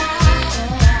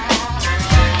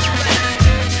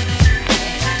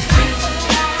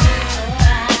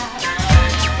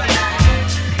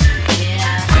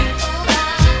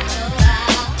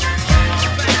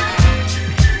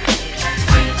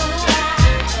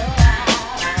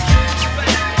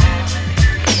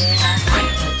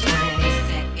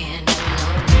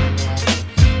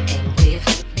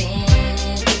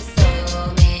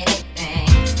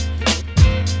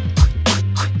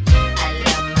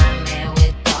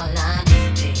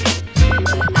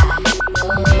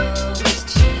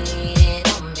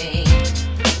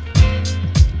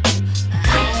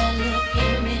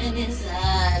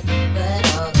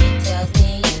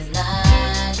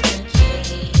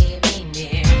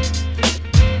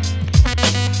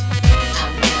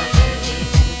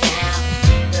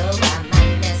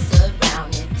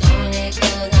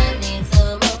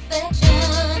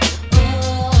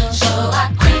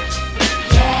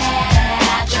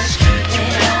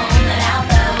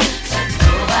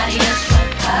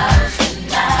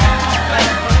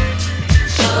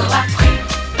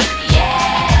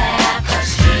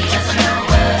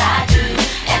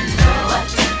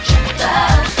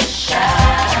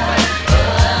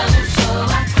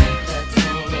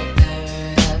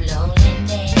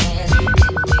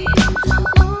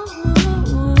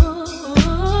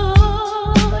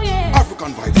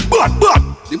 Afrikan Vybz. Bad.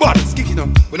 The baddest kicking up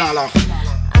when I laugh.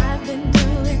 I've been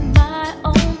doing my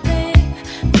own thing.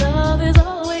 Love is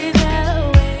always had a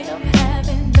way of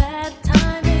having bad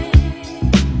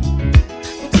timing.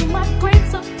 But to my great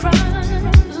surprise,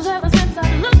 ever since I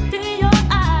looked in your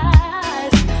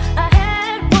eyes, I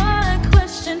had one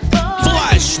question for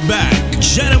Flashback,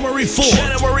 January 4th.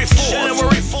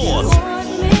 Want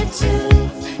me to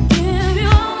give you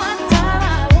all my time?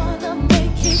 I wanna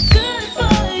make it good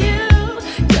for you.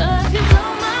 'Cause you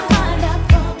blow my mind. I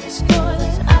promise, boy,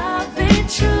 that I'll be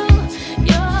true.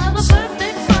 You're the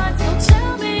perfect find, so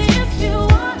tell me if you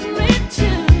want me to.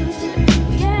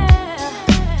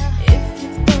 Yeah, if you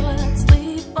thought I'd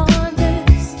sleep on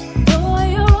this, boy,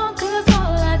 you're wrong. 'Cause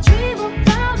all I dream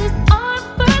about is our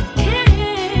first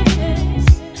kiss,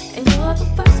 and you're the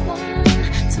first one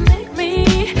to make me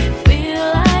feel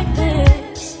like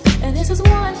this. And this is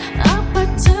one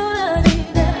opportunity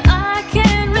that I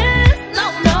can't miss. No,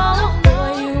 boy,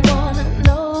 you wanna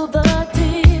know the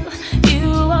deal. You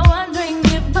are wondering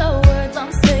if the words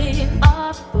I'm saying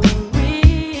are for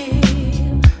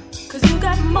real. 'Cause you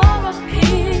got more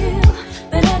appeal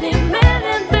than any man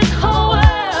in this whole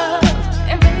world.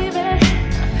 And baby,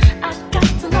 I got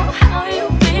to know how you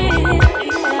feel.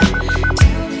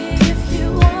 Tell me if you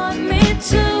want me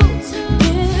to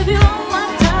give you all my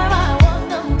time. I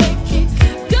wanna make it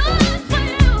good for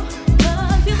you.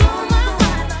 'Cause you blow my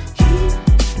mind. Keep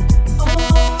on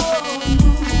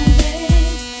moving.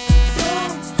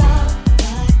 Don't stop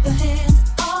like the hands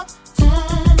of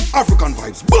time. Afrikan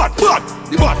Vybz. Bad.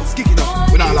 The baddest kicking up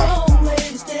when I laugh.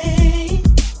 Always stay.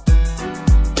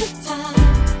 The time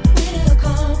will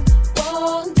come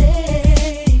one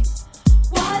day.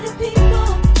 Why do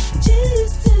people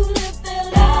choose to live their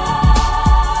lives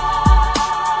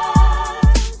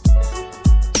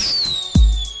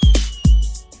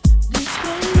this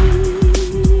way?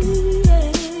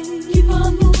 Keep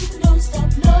on moving, don't stop,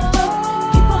 no.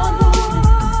 Keep on moving.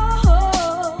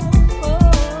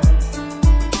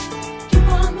 Keep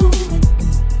on moving.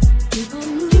 Keep on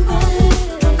moving.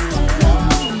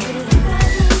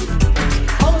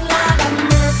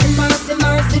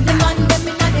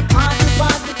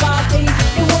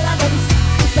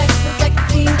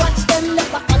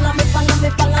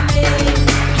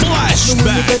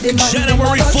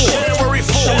 January 4th.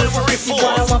 January 4th.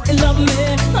 I want to love me.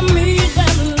 I need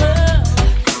that love.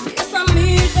 Yes, I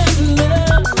need that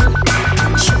love.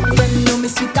 Children know me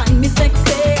sweet and me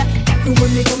sexy. Everywhere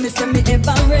me go, me say me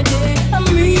ever ready. I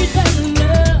need that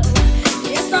love.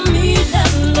 Yes, I need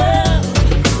that love.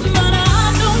 But I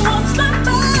don't want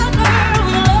somebody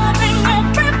loving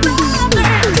everybody.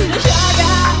 The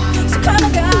sugar, so kind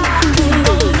of guy who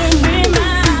only be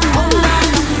mine.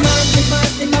 Mercy,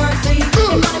 mercy, mercy.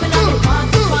 Everybody me love me,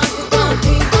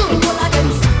 party. People like them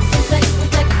sexy,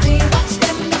 sexy. Watch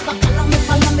them, just a follow me.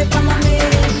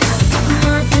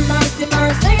 Mercy, mercy,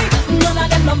 mercy. None of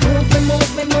them no move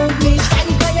me.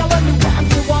 Shine fire when you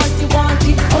want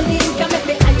it. Only you can make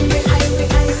me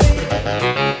irate.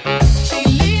 She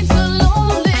leads a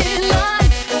lonely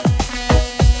life.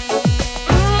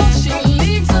 She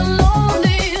leads a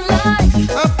lonely life.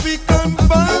 Afrikan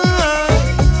Vybz.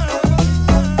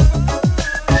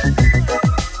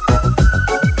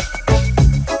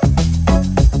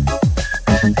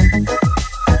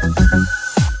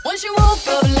 When she woke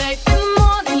up late in the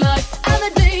morning light, and the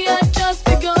day had just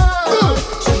begun,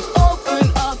 she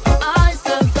opened up her eyes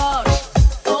and thought,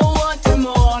 oh, what a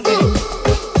morning.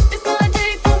 It's not a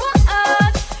day for what?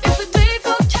 It's a day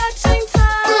for catching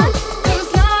time. She was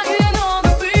lying on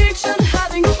the beach and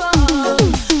having fun.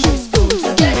 She's going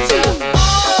to get you.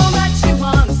 All that she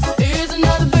wants is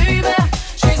another baby.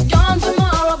 She's gone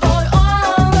tomorrow, boy.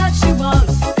 All that she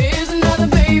wants is another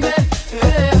baby.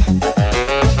 Yeah.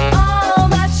 All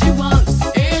that she wants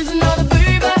is another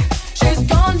baby. She's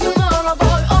gone tomorrow,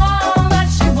 boy. All that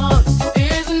she wants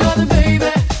is another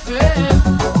baby. Yeah.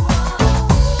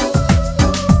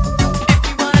 If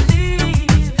you wanna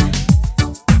leave,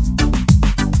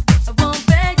 I won't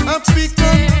beg you to Afrikan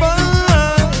stay. Vybz.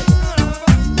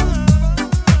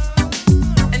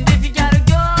 And if you gotta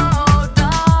go,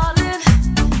 darling,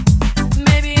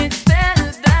 maybe it's better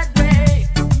that way.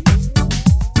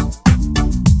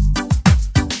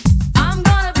 I'm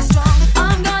gonna be strong,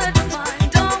 I'm gonna define.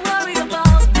 Don't worry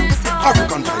about this heart.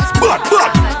 Afrikan Vybz. Bad.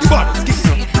 The bodies, kick it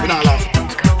up. We not laugh.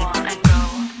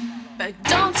 But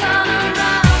don't turn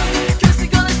around, 'cause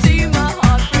you're gonna see my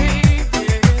heart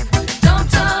breaking. Don't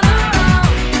turn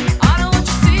around, I don't want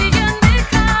you seeing me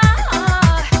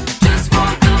cry. Just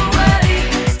walk away,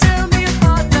 tell me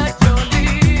apart that you're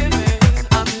leaving.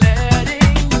 I'm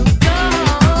letting you go,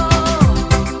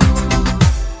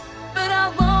 but I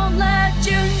won't let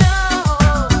you know.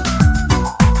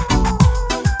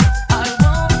 I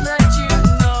won't let you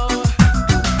know.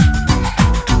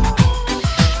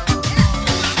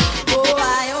 Oh,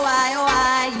 why,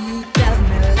 you tell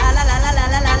me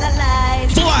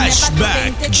lies.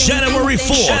 Flashback. January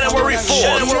 4th.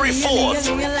 January 4th.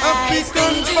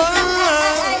 Afrikan Vybz.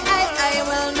 I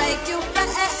will make you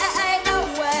fade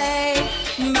away.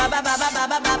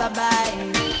 Bye.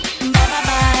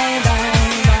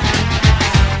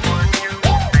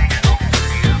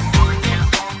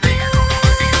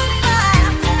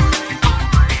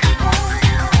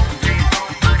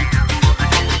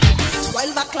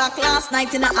 Last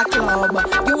night in a club,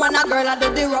 you and a girl I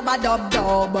do the rubber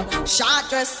dub. Short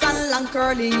dress and long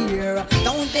curly hair.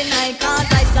 Don't deny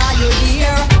 'cause I saw you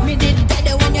here. Me did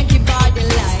better when you give her the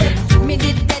line. Me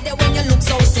did better when you look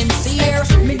so sincere.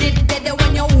 Me did better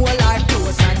when you hold her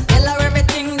close and tell her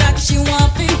everything that she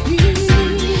want to hear.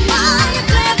 Why you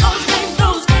play those games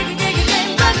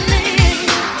with me?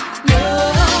 No.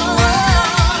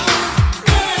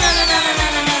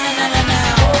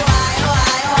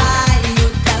 Why you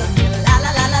tell me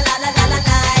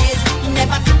lies?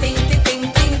 Never think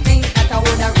that I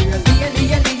would have really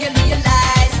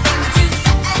realized things you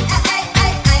say.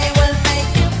 I will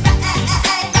make you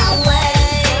fade away.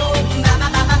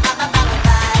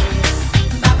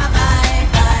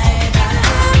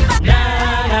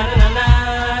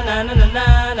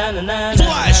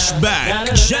 Flashback.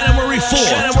 January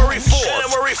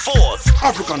 4th.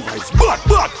 Afrikan Vybz.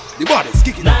 Bad. The bodies,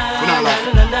 kick it up. We not laugh.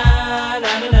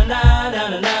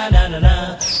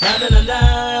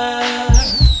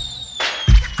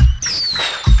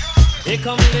 Here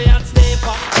come the hot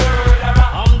stepper.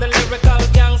 I'm the lyrical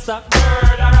gangster.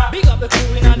 Big up the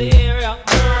crew in the area.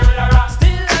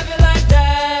 Still have you like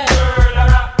that.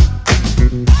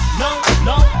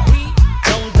 No, we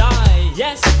don't die.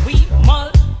 Yes, we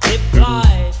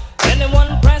multiply.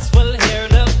 Anyone press will hear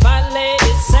the fat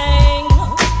lady sing.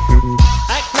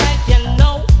 Act like you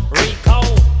know Rico.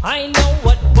 I know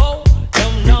what Bo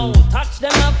don't know. Touch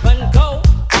them up and go.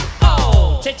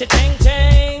 Oh, ching.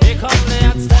 Here come the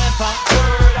hot stepper.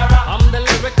 I'm the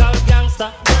lyrical gangster.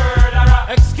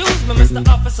 Excuse me, Mr.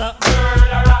 Officer.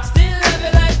 Still have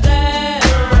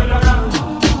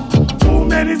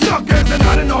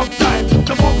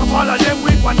all of them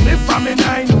with one clip from me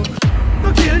 9.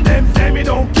 To kill them, say me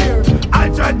don't care. I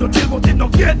tried to chill, but it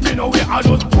don't get me nowhere. I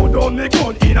just put down me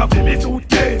gun in a me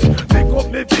suitcase. Pick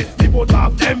up me fist, me both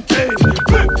of them face.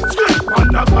 Flip, scrape,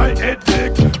 and a guy head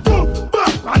flick. Boom,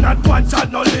 back, and that one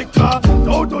shot no liquor.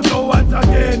 Now to know once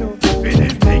again, we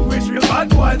distinguish real bad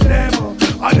boys them.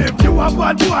 And if you a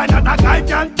bad boy, not a guy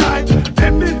can time.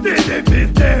 Them me see, they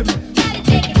fist them. Gotta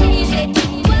take it easy.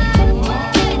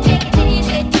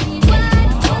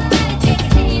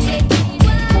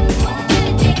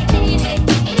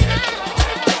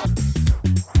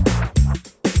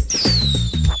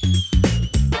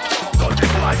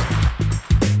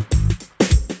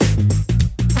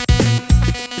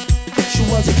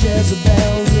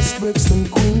 Jezebel, this Brixton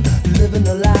queen, living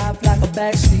a life like a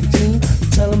backstreet dream,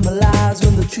 telling my lies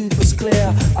when the truth was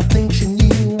clear. I think she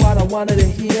knew what I wanted to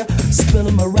hear,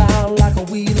 spinning around like a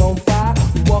wheel on fire,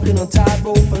 walking on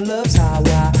tightrope and love's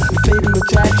highway. Fatal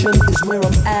attraction is where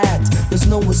I'm at, there's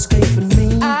no escaping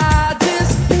me. I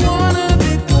just wanna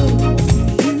be close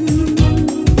to you,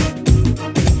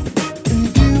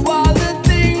 and do all the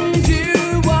things you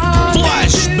want.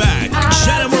 Flashback,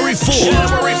 January 4th.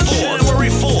 January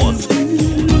 4th.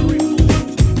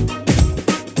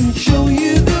 And show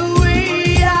you the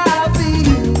way I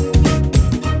feel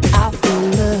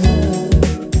love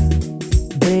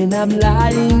when I'm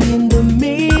lying in the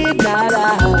midnight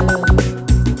hour,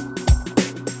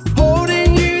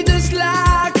 holding you just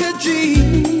like a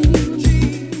dream.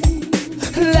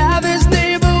 Love is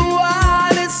never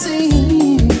what it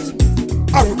seems.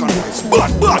 Afrikan Vybz,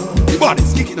 blood, the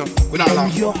body's kicking up. We're not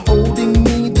laughing. You're holding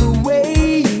me the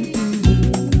way you do.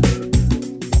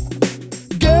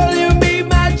 Girl, you make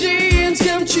my dreams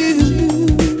come true.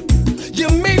 You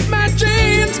make my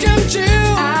dreams come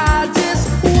true. I just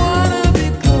wanna be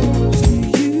close to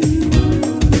you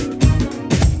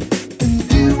and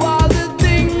do all the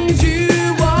things you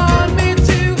want me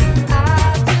to.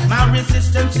 My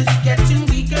resistance is getting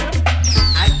weaker.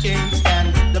 I can't stand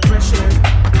the pressure.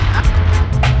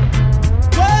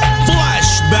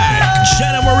 Flashback,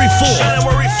 January 4th.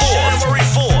 January 4th. January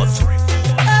 4th.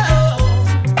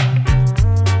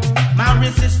 My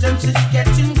resistance is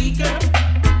getting weaker.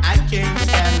 I can't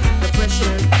stand the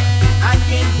pressure. I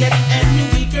can't get any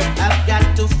weaker. I've got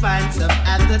to find some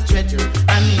other treasure.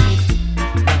 I need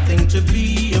nothing to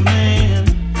be a man,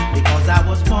 because I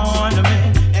was born a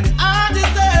man, and I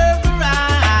deserve the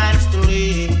rights to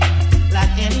live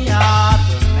like any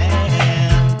other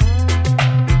man.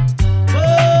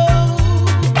 Oh,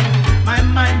 my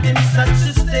mind in such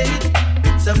a state.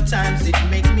 Sometimes it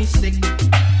makes me sick.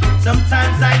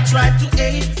 Sometimes I try to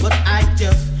aid, but I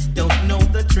just don't know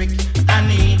the trick. I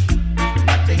need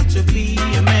nothing to be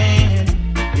a man,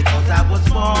 because I was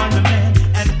born a man,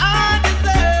 and I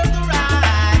deserve the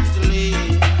rights to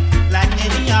live like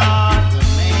any other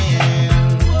man.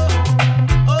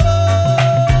 Oh,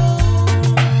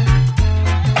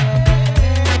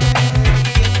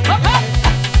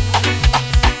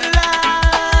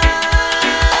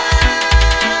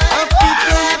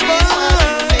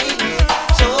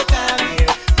 so come here,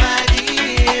 my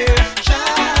dear,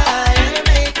 try and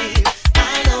make it.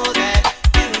 I know that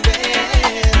you will.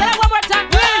 Say one more time,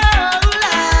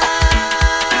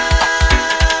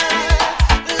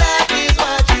 Life is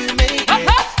what you make it.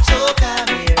 So come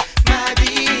here, my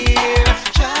dear,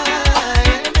 try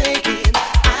and make it.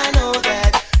 I know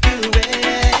that you will.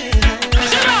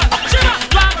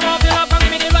 Ragamuffin love, come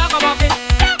give me the ragamuffin.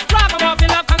 Ragamuffin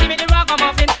love, come give me the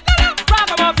ragamuffin.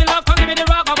 Ragamuffin love, come give me the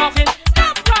ragamuffin.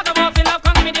 Ragamuffin love,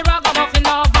 come give me the ragamuffin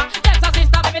lover. Yes, a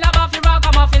sister, baby love off the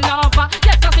ragamuffin lover.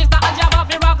 Yes, a sister, and you have off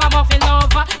the ragamuffin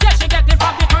lover. Yes, she get it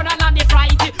from the colonel and the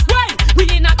frighty. Well, we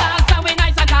in a dance and we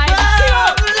nice and tight. See you.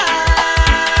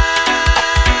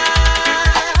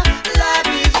 Life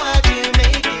is what you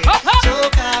make it. So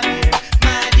come here,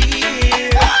 my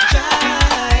dear,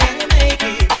 try and make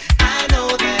it. I know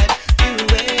that you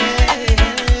will.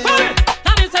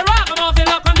 And it's a ragamuffin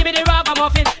love, come give me the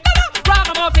ragamuffin.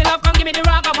 Ragamuffin love, come give me the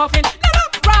ragamuffin.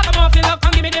 Ragamuffin love,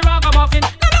 come give me the ragamuffin.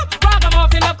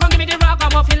 Ragamuffin love, come give me the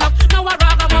ragamuffin love. Now a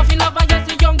ragamuffin lover, yes,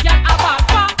 the young girl have a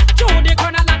far. Through the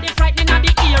colonel and the frightening and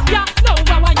the area. Now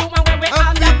how are you and when we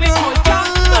all that we culture?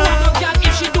 No one girl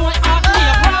if she don't have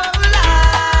labor.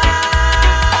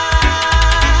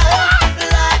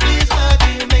 Life is what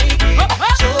you make it.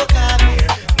 So come here,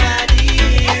 my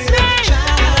dear,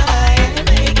 try and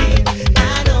make it. I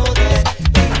know that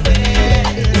you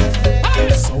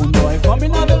will. Sound boy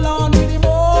coming on the lawn with him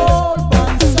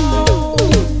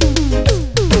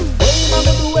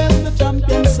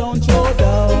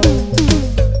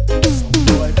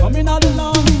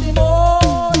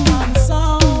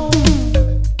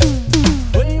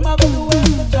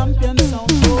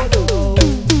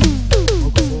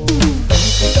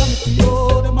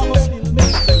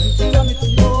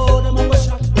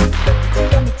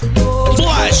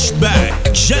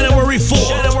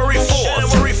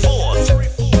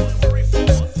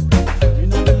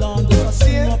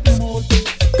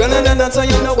nuts and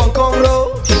you know one come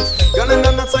roll. Girl in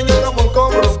the nuts and you know one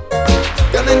come roll.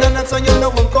 Girl in the nuts and you know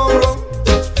one come roll.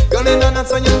 Girl in the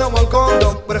nuts and you know one come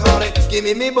down. But honey, give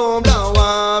me bomb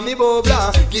blah, me bomb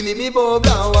blah. Give me bomb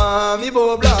blah, me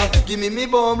bomb blah. Give me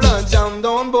bomb blah, jam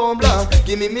down bomb blah.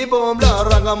 Give me bomb blah,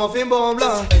 ragamuffin bomb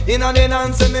blah. Inna the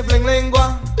dance me fling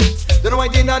lingua. Don't know why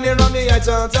inna the run the I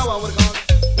chant I want to.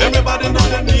 Everybody know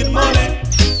they need money,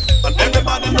 and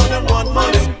everybody know they want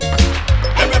money.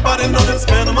 Everybody know they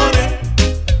spend money.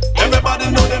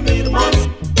 Everybody know they need money.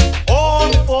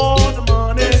 All for the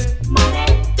money.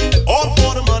 All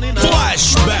for the money now.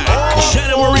 Flashback,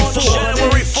 January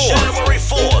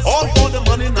 4th. All for the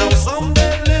money now. Some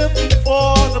they live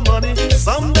for the money.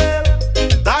 Some they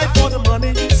die for the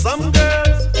money. Some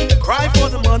girls cry for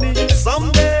the money.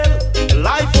 Some they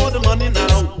lie for the money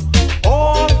now.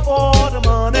 All for the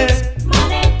money.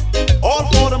 All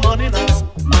for the money now.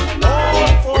 All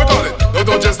for the money. Don't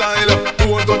touch your style,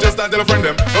 don't touch your style, tell a friend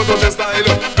them. Don't touch your style,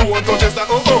 don't touch your style,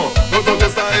 don't touch your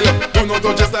style, do not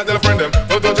touch your style, tell a friend them.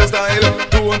 Don't touch your style,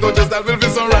 don't touch your style. Will be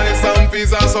some rice, some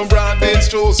peas and some branded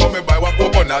stew. So me buy one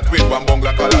coconut with one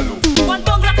bongla kalalu. One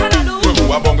bongla kalalu.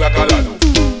 One bongla kalalu.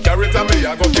 Carry it to me,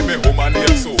 I go give me home and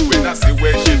name so. When I see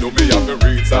where she do me, I have to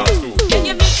read songs too. When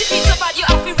you meet your pizza bad, you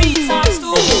have to read songs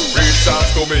too. Read songs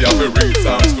to me, I have to read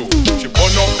songs too. She burn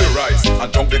up the rice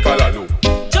and jump the kalalu.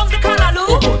 Jump the kalalu.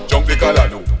 Jump the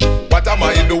kalalu. What am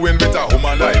I doing with a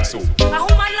woman like so? A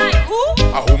woman like who?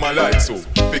 A woman like so.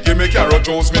 They give me carrot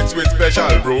juice mixed with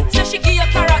special bro. So she give you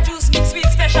carrot juice mixed with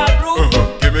special brew.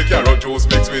 Give me carrot juice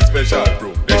mixed with special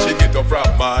bro. Then she get up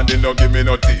from man, they no give me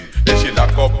no tea. Then she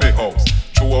lock up me house,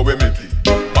 throw away me key.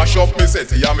 Mash up me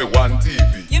settee and me one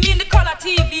TV. You mean the color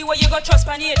TV where you got trust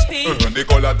on HP? The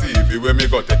color TV where me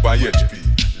got take on HP.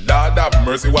 Lord have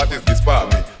mercy, what is this for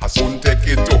me? I soon take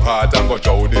it to heart and go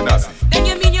drown in a sea. Then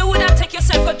you mean you would have take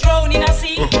yourself go drown in a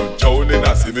sea? Drown in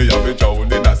a sea, me have a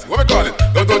drown in a sea. What we call it?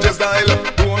 Don't touch your style,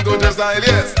 don't touch your style,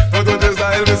 yes. Don't touch your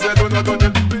style, me say don't touch your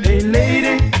style. Hey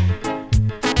lady,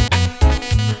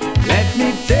 let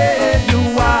me tell you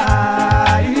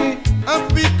why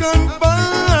Afrikan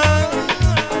Vybz.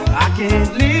 I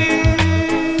can't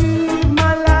live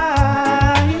my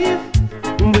life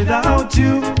without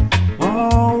you.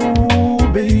 Oh,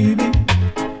 baby,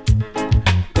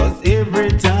 'cause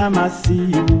every time I see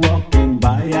you walking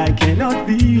by, I cannot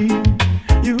be.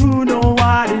 You know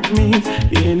what it means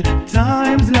in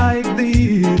times like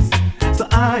these. So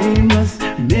I must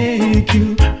make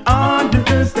you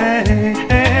understand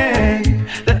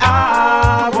that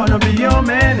I wanna be your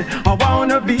man. I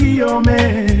wanna be your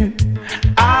man.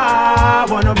 I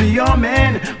wanna be your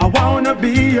man. I wanna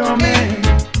be your man.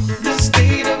 The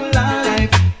state of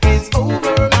life is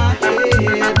over my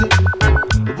head.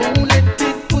 Won't let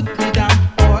it put me down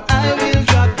or I will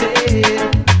drop dead.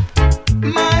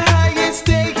 My highest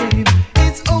aim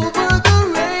is over the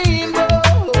rainbow.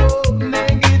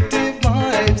 Negative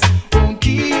vibes won't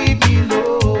keep me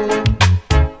low.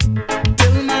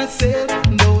 Tell myself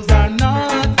those are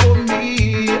not for me.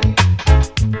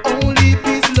 Only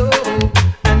peace, love,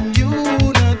 and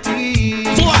unity.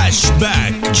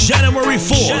 Flashback, January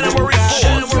 4th.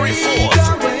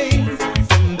 Away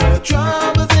from the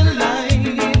troubles in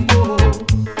life. Oh,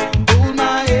 hold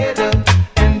my head up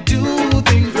and do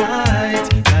things right.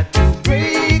 Got to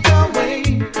break away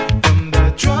from the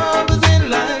troubles in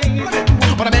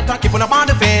life. But I better keep on about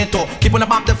the feet, keep on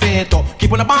about the feet,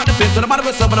 keep on about the feet, to the body of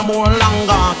yourself no more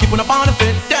longer. Keep on about the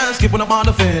feet, dance, keep on about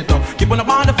the feet, keep on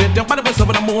about the feet, your body of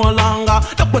yourself no more longer.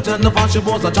 The button of she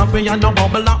was a champion, no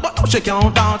bubble up, but now she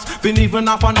can't dance. Fin even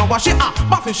half an hour, she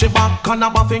buffing she back and a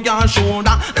buffing your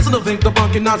shoulder. Listen to think the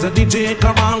bunking as a DJ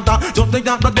character. Just think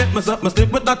that I dip myself, me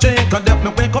sleep with that chick. I dip me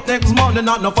wake up next morning,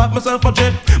 not no fight myself a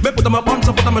trip. Me put on my pants,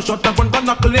 put on my shot, and one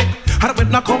gonna click. And I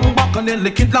went now come back and then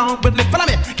lick it down with lick. Follow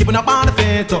me, keep on about the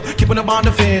feet, keep on about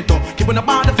the feet, keep on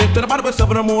about the feet, to the body of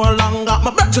yourself no more longer.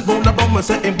 My branches boom the bum, me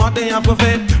say in body half of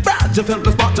it. Branch you feel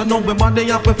the spot, you know we body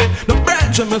half of it. The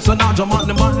branch you miss a nudge, I'm on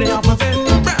the money half of it.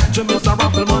 Branch you miss a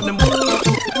raffle, money.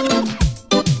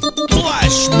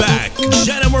 Flashback,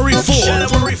 January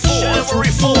 4th.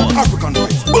 Afrikan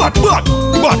Vybz. Bad.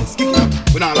 It's kicking up.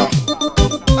 We not laugh.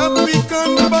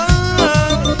 Afrikan Vybz.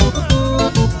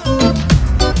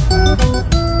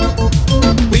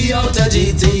 We out a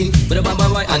GT, but a baba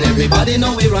boy, and everybody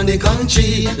know we run the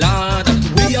country. Lord,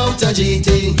 we out a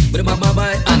GT, but a baba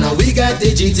boy, and now we got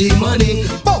the GT money.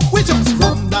 But we just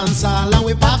rum dance all and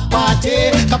we pop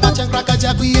party. Kapacha and cracker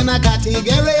jack we in a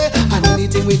category. And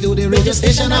anything we do the radio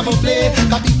station have a play.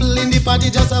 Cause people in the party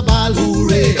just a ball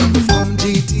hooray. We from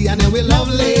GT and then we love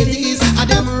ladies. And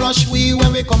them run rush we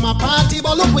when we come a party.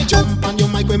 But look, we jump on your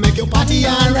mic, we make your party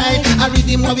alright. I read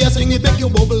him while we sing it, make you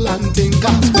bubble and think.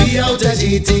 Cause we out at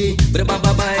GT,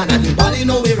 and everybody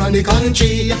know we run the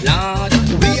country. Lord,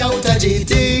 we out at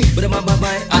GT,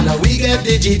 and we get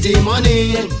the GT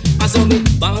money. I saw me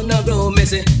born and grow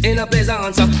messy in a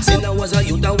Pleasance. Since I was a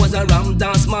youth, I was a ram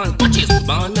dance man.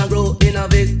 Born and grow in a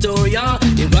Victoria.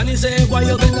 If Granny say why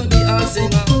you gonna be a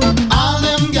singer? All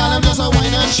them gyal them just a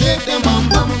wine and shake them bam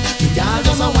bam. The gyal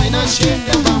just a wine and shake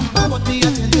them bam bam. But me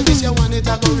I tell you this, you want it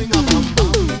a go ring a bam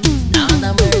bam. Lord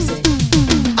have mercy.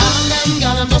 All them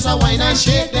gyal them just a wine and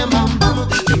shake them bam bam.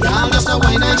 The gyal just a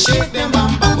wine and shake them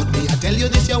bam bam. But me I tell you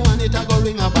this, you want it a go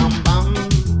ring a bam bam.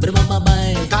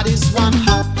 God is one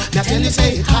hot. I tell you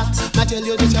say it hot. I tell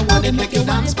you this, you want it make you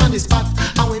dance on the spot.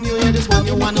 And when you hear this one,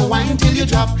 you wanna wine till you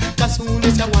drop. Cause soon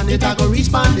as you want it, I go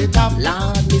reach on the top.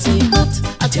 Lord, me say it hot.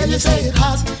 I tell you say it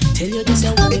hot. Tell you this,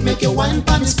 you want it make you wine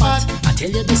on the spot. I tell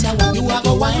you this, you want you a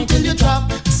go wine till you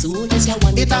drop. Soon as you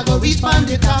want it, I go reach on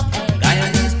the top.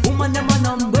 Guyanese woman, them a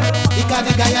number. Because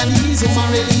the Guyanese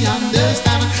woman really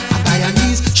understand. A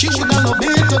Guyanese, she woulda love me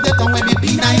to death. And when me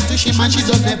be nice to she, man, she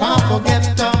just never forget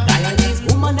her. Guyanese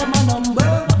woman, them a number.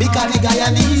 Because the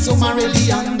Guyanese woman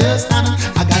really understand.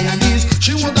 A Guyanese,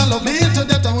 she woulda love me to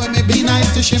death. And when me be nice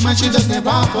to she, man, she just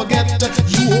never forget her.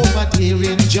 You over there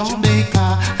in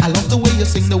Jamaica, I love the way you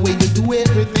sing, the way you do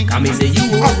everything. I mean say you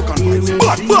Afrikan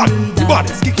Vybz, the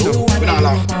body's kicking up with all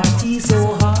of.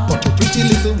 But a pretty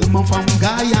little woman from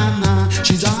Guyana,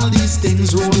 she's all these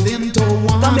things rolled into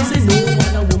one. Come and say no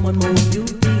one a woman more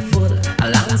beautiful.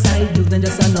 Alongside you than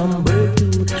just a number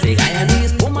two. Say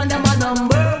Guyanese woman them a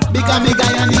number. Because me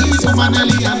Guyanese woman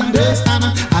really understand.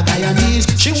 A Guyanese,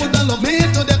 she woulda love me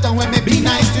to death. And when me be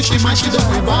nice to she, man, she don't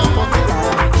ever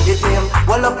forget. You feel,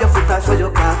 wall up your foot and show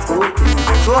your cats go.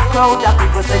 Show a crowd that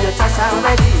people say you're trash and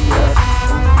ready.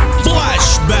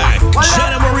 Flashback,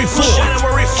 January 4th.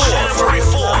 January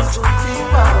 4th.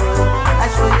 I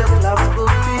show your clubs go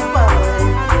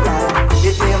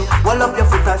you feel, wall up your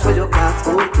foot and show your cats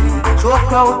go. Show a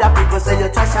crowd that people say you're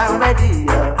trash and ready.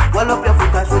 Wall up your foot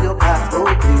and show your cats go.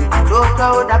 Show a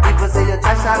crowd that people say you're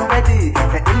trash and ready.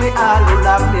 Say in me all who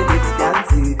love minutes can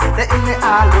see. Say in me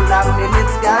all who love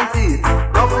minutes can see.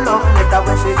 Love letter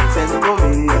when she sent to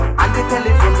me. And the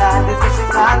telephone line is when she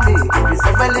call me. This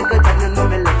a very good and you know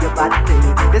me love your badly.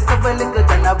 This a very good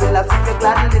and I will have seen you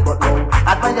gladly. But no,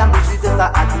 at Miami she just a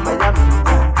at Miami.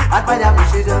 At Miami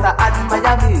she just a at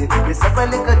Miami. This a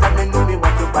very good and you know me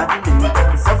want you badly.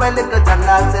 This a very good and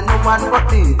I say no one but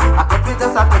me. I could be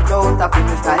just a cut out of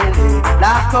me styling.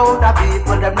 Last crowd of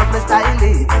people them not me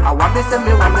styling. I want me say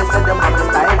me want me say them want me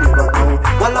styling. But no,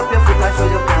 wall up your foot and show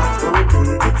your cats to me.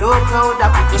 Show a crowd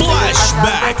of people.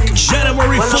 Flashback,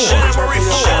 January 4th.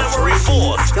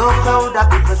 Show a crowd of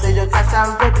people say you're trash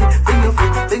and ready. Bring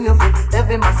your foot,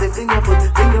 every massive bring your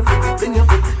foot, bring your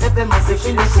foot, every massive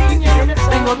bring your foot.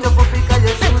 Bring out your foot because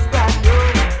your shoes brand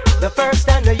new. The first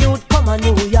time the youth come to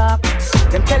New York,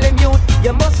 them tell him youth,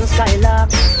 you mustn't skylark.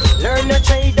 Learn a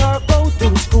trade or go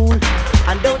to school,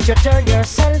 and don't you turn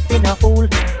yourself in a fool.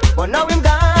 But now him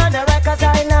gone a Rikers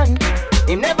Island,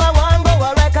 him never want go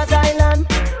a Rikers Island.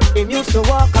 Him used to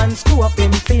walk and screw up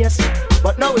him face,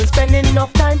 but now he's spending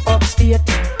enough time upstate.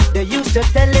 They used to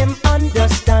tell him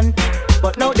understand,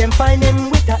 but now them find him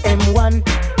with a M1.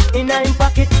 In him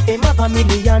pocket, him have $1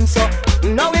 million. So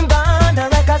now him gone a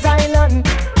Rikers Island.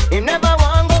 Him never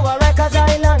want go a Rikers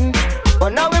Island,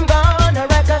 but now him gone a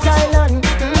Rikers Island.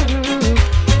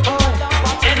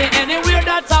 Oh. Anywhere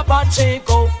that's a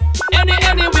Pacheco,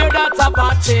 anywhere that's a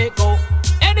Pacheco,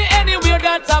 anywhere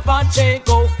that's a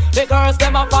Pacheco. The girls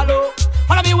them a follow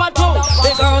me what to.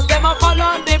 The girls them a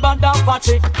follow the band of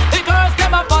Pache. The girls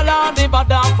them a follow the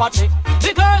band of Pache.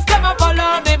 The girls them a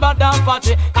follow the band of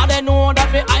Pache. 'Cause they know that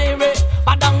me irate.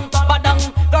 Badang, badang.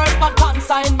 Girls on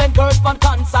consignment, girls on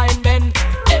consignment.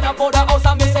 In a powder house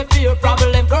and me say fear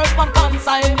problem. Girls on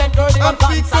consignment, girls on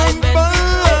consignment.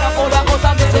 In a powder house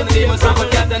and me say fear problem.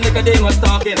 Nicodemus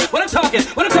talking. What I'm talking.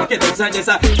 Inside this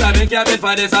a stabbing cabin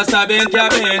for this a stabbing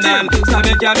cabin.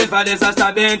 Stabbing cabin for this a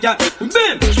stabbing cabin.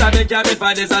 Bim! Stabbing cabin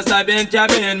for this a stabbing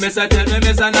cabin. Mister tell me,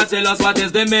 Mister not tell us what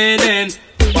is the meaning.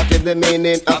 What is the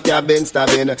meaning of cabin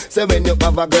stabbing? Say when you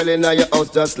have a girl in your house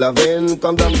just loving,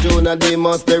 come down June and they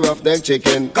must be rough neck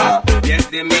chicken. Yes,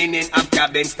 the meaning of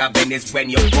cabin stabbing is when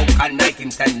you book a night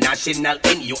international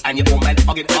in you and your woman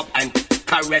hugging up and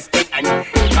caressing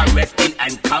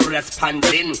and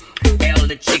corresponding. Hell,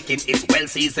 the chicken is well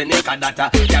seasoned. Cause that a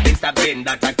cabin stabbing,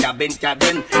 that a cabin.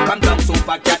 Come down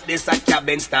super cat, this a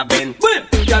cabin stabbing.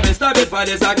 Cabin stabbing for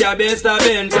this a cabin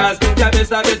stabbing. Cause cabin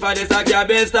stabbing for this a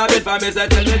cabin stabbing. For me say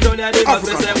tell me Junior the boss,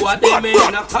 me say what they mean.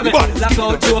 Now come in, lock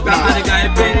out Joker and the guy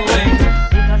Penguin.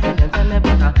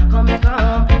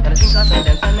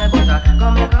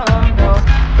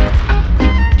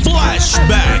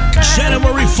 Flashback,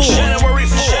 January 4th. January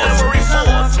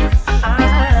 4th.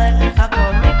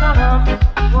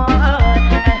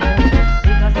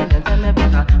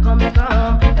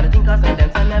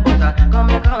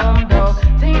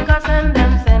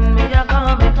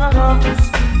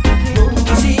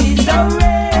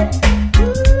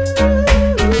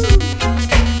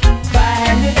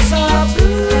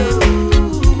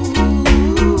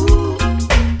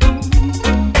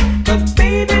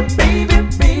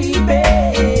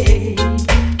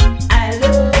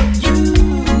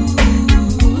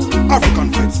 Afrikan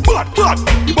Vybz, but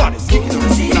the body's kicking on.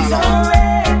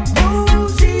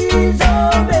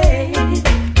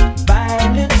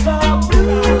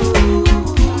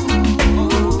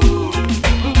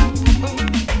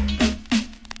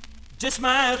 Just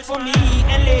smile for me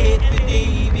and let the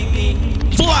day begin.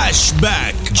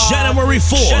 Flashback, January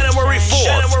 4th. January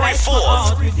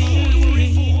 4th.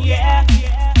 Yeah,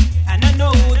 and I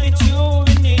know that you're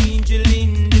an angel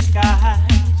in disguise.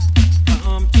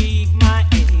 Come take my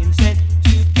hands and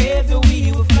together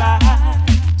we will fly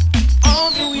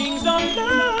on the wings of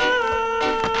love.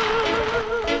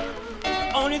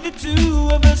 Only the two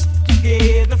of us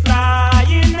together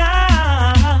flying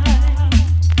high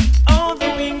on the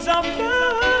wings of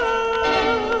love.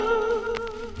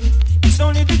 It's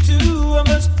only the two of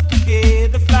us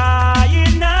together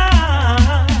flying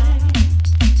high,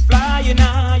 flying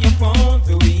high upon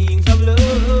the wings of love.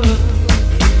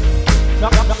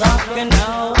 Rockin'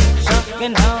 out,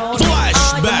 shockin' out.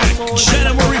 Flashback,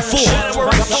 January 4th.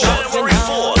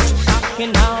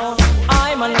 Shocking out,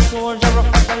 I'm a soldier of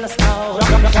fallen scout.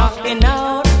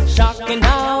 Shocking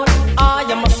out, I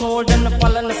am a soldier of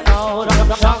fallen scout.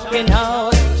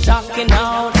 Shocking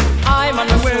out, I'm a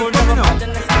soldier of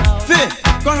fallen scout. Fit,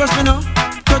 come rush me now,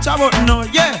 touch a button now,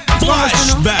 yeah.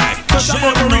 Flashback,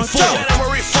 January 4th.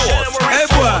 Hey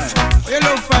boy, you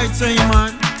love fight, say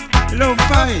man. You love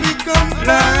fight.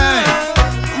 Alright,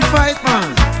 fight man.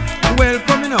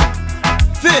 Welcome now.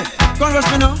 Fit, come rush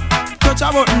me now, touch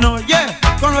a button now, yeah.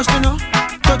 Come rush me now,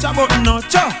 touch a button now,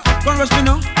 come rush me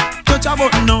now, touch a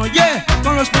button now, yeah.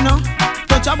 Come rush me now,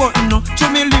 touch a button now. To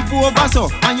me live over so,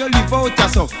 and you live out ya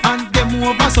so, and them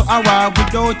over so, I walk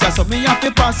without ya so. Me have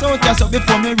to pass out ya so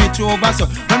before me reach over so.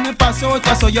 When me pass out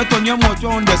ya so, you turn your mouth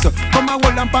round there so. Come and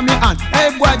hold on for me hand,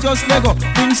 hey boy just let go.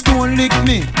 Things don't lick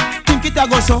me. Think it a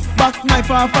go so, back knife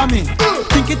off of me.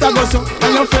 Think it a go so,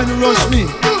 and your friend rush me.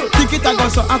 Think it a go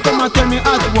so, and come and tell me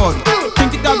hard word.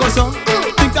 Think it a go so,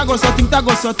 think it a go so, think it a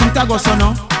go so, think it a go so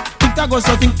no. Think it a go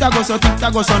so, think it a go so, think it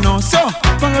a go so no. So,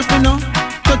 come rush me now,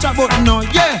 touch a button now,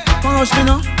 yeah. Come rush me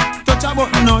now, touch a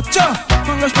button now,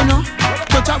 come rush me now,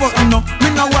 touch a button now.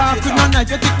 Me no walk with no knife,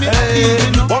 you take me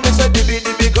easy now. But me say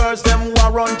the big girls them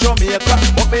war run Jamaica,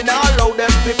 but me not allow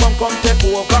them to come take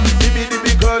over. The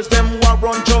big girls them war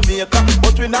run Jamaica,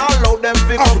 but we not allow them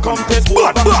to come take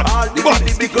over. All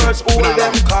the big girls hold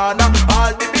them corner,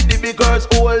 all the big girls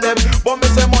hold them. But me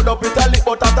say mud up Italy,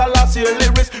 but at the last year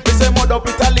lyrics, me say mud up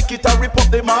Italy, it a rip up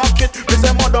the market. Me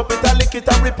say mud up Italy, it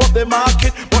a rip up the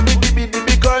market. But the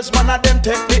big girls man of them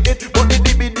take the hit, but the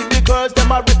big girls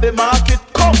them a rip the market.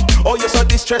 Come, oh you so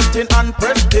distressing and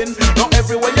pressing. Not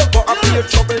everywhere you go, I feel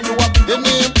trouble. You are the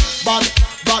name bad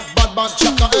chaka, bad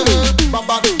chaka,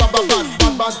 bad chaka,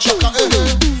 bad chaka.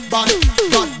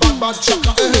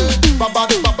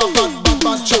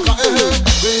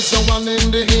 Raise your one in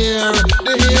the air,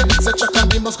 say chaka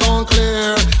we must come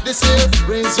clear. This year,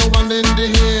 raise your one in the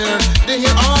air,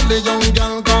 all the young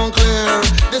girl gone clear.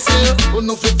 This year, who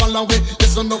no fit follow we,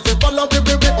 this who no fit follow we,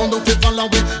 who no fit follow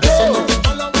we, this who no fit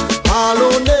follow we. All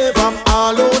who never,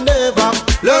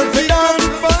 learn to dance.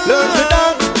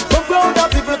 From crowd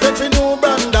of people get your new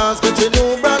brand dance,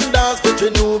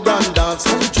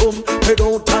 and chum, head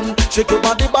out and shake your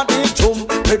body, chum,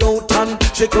 head out and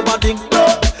shake your body,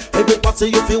 no. Every pass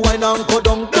you feel wine and go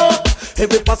down, no.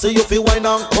 Every pass you feel wine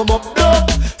and come up, no.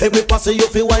 Every pass you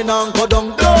feel wine and go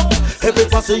down, no. Every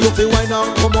pass you feel wine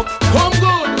and come up, come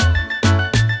good.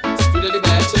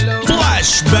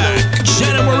 Flashback,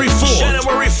 January 4th.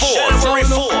 January 4th. January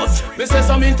 4th. Me say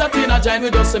some entertainer join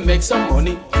with us to make some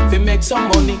money. We make some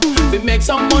money. We make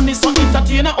some money. Some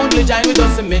entertainer only join with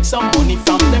us to make some money.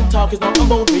 From them talk is not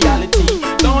about reality.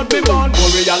 Don't be born more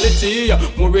reality,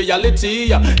 more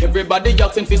reality. Everybody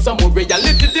asking for some more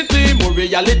reality, more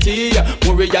reality,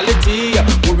 more reality,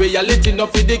 more reality. No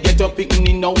for the get up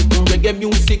picking now. Reggae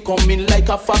music coming like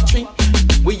a factory.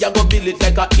 We a go build it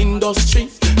like a industry.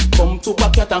 Come to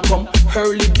Packet and come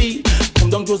Hurley B. Come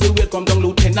down Josie Wade, come down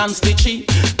Lieutenant Stitchy.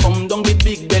 Come down with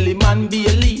Big Belly Man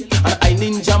Bailey. And I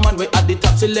Ninja Man, we at the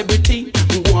top celebrity.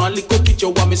 One little picture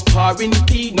want me sparring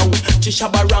P. Now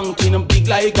Chishabba ranking and big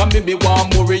like a me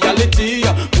want more reality,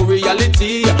 more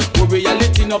reality, more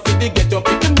reality. Now for the get up,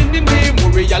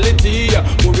 more reality,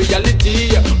 more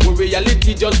reality, more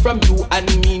reality. Just from you and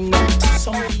me now.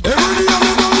 Every day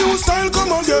I'm a new style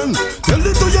come again. Tell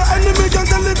it to your enemy and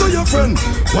tell it to your friend.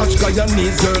 Watch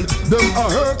Guyanese girl, them a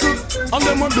hurtle, and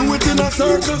them a do it in a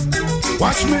circle.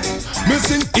 Watch me,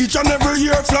 missing each and every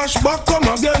year. Flashback come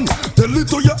again. Tell it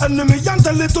to your enemy and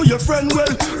tell it to your friend. Well,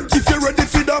 if you're ready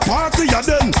for the party, yeah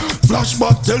then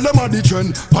Flashback tell them a the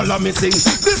trend. Follow me sing.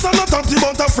 This are not talking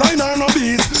about a fly nor no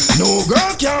beat. No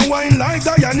girl can whine like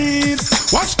Guyanese.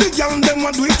 Watch the girl, them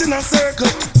a do it in a circle.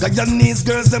 Guyanese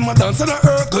girls, them a dance in a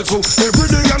circle. So every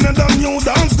day another new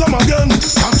dance come again.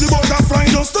 Talking about a fly,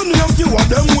 just to know a few of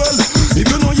them well. If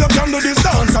you know you can do this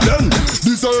dance then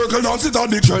this circle dance is a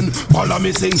the trend. Follow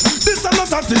me sing. This are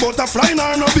not talking about a fly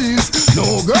nor no beast.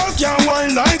 No girl can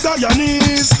whine like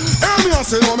Guyanese. Hear me and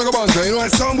say, no, make a band, you know,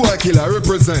 some boy killer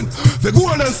represent the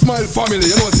Golden Smile family,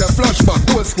 you know, say Flashback,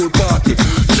 old school party.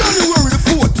 January the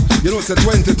 4th, you know, say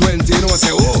 2020, you know,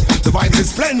 say, oh, the vibes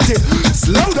is plenty.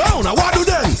 Slow down, I what do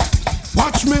then?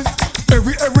 Watch me.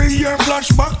 Every year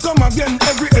Flashback come again.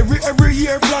 Every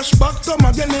year Flashback come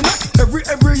again. Every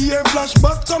year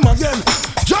Flashback come again.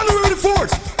 January the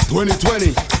 4th,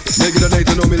 2020. Make it a day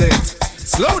to know me late.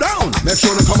 Slow down. Make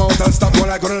sure to come out and stop when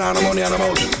I got a lot of money and I'm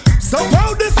out. So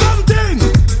how this something?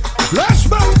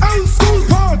 Flashback old school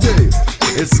party.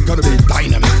 It's gonna be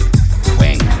dynamic.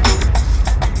 Wing.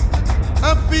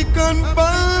 Afrikan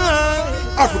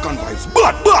Vybz. Afrikan Vybz.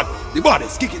 But the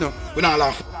body's kicking up. We not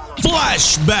laugh.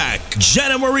 Flashback,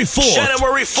 January 4th.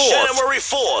 January 4th. January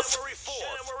 4th.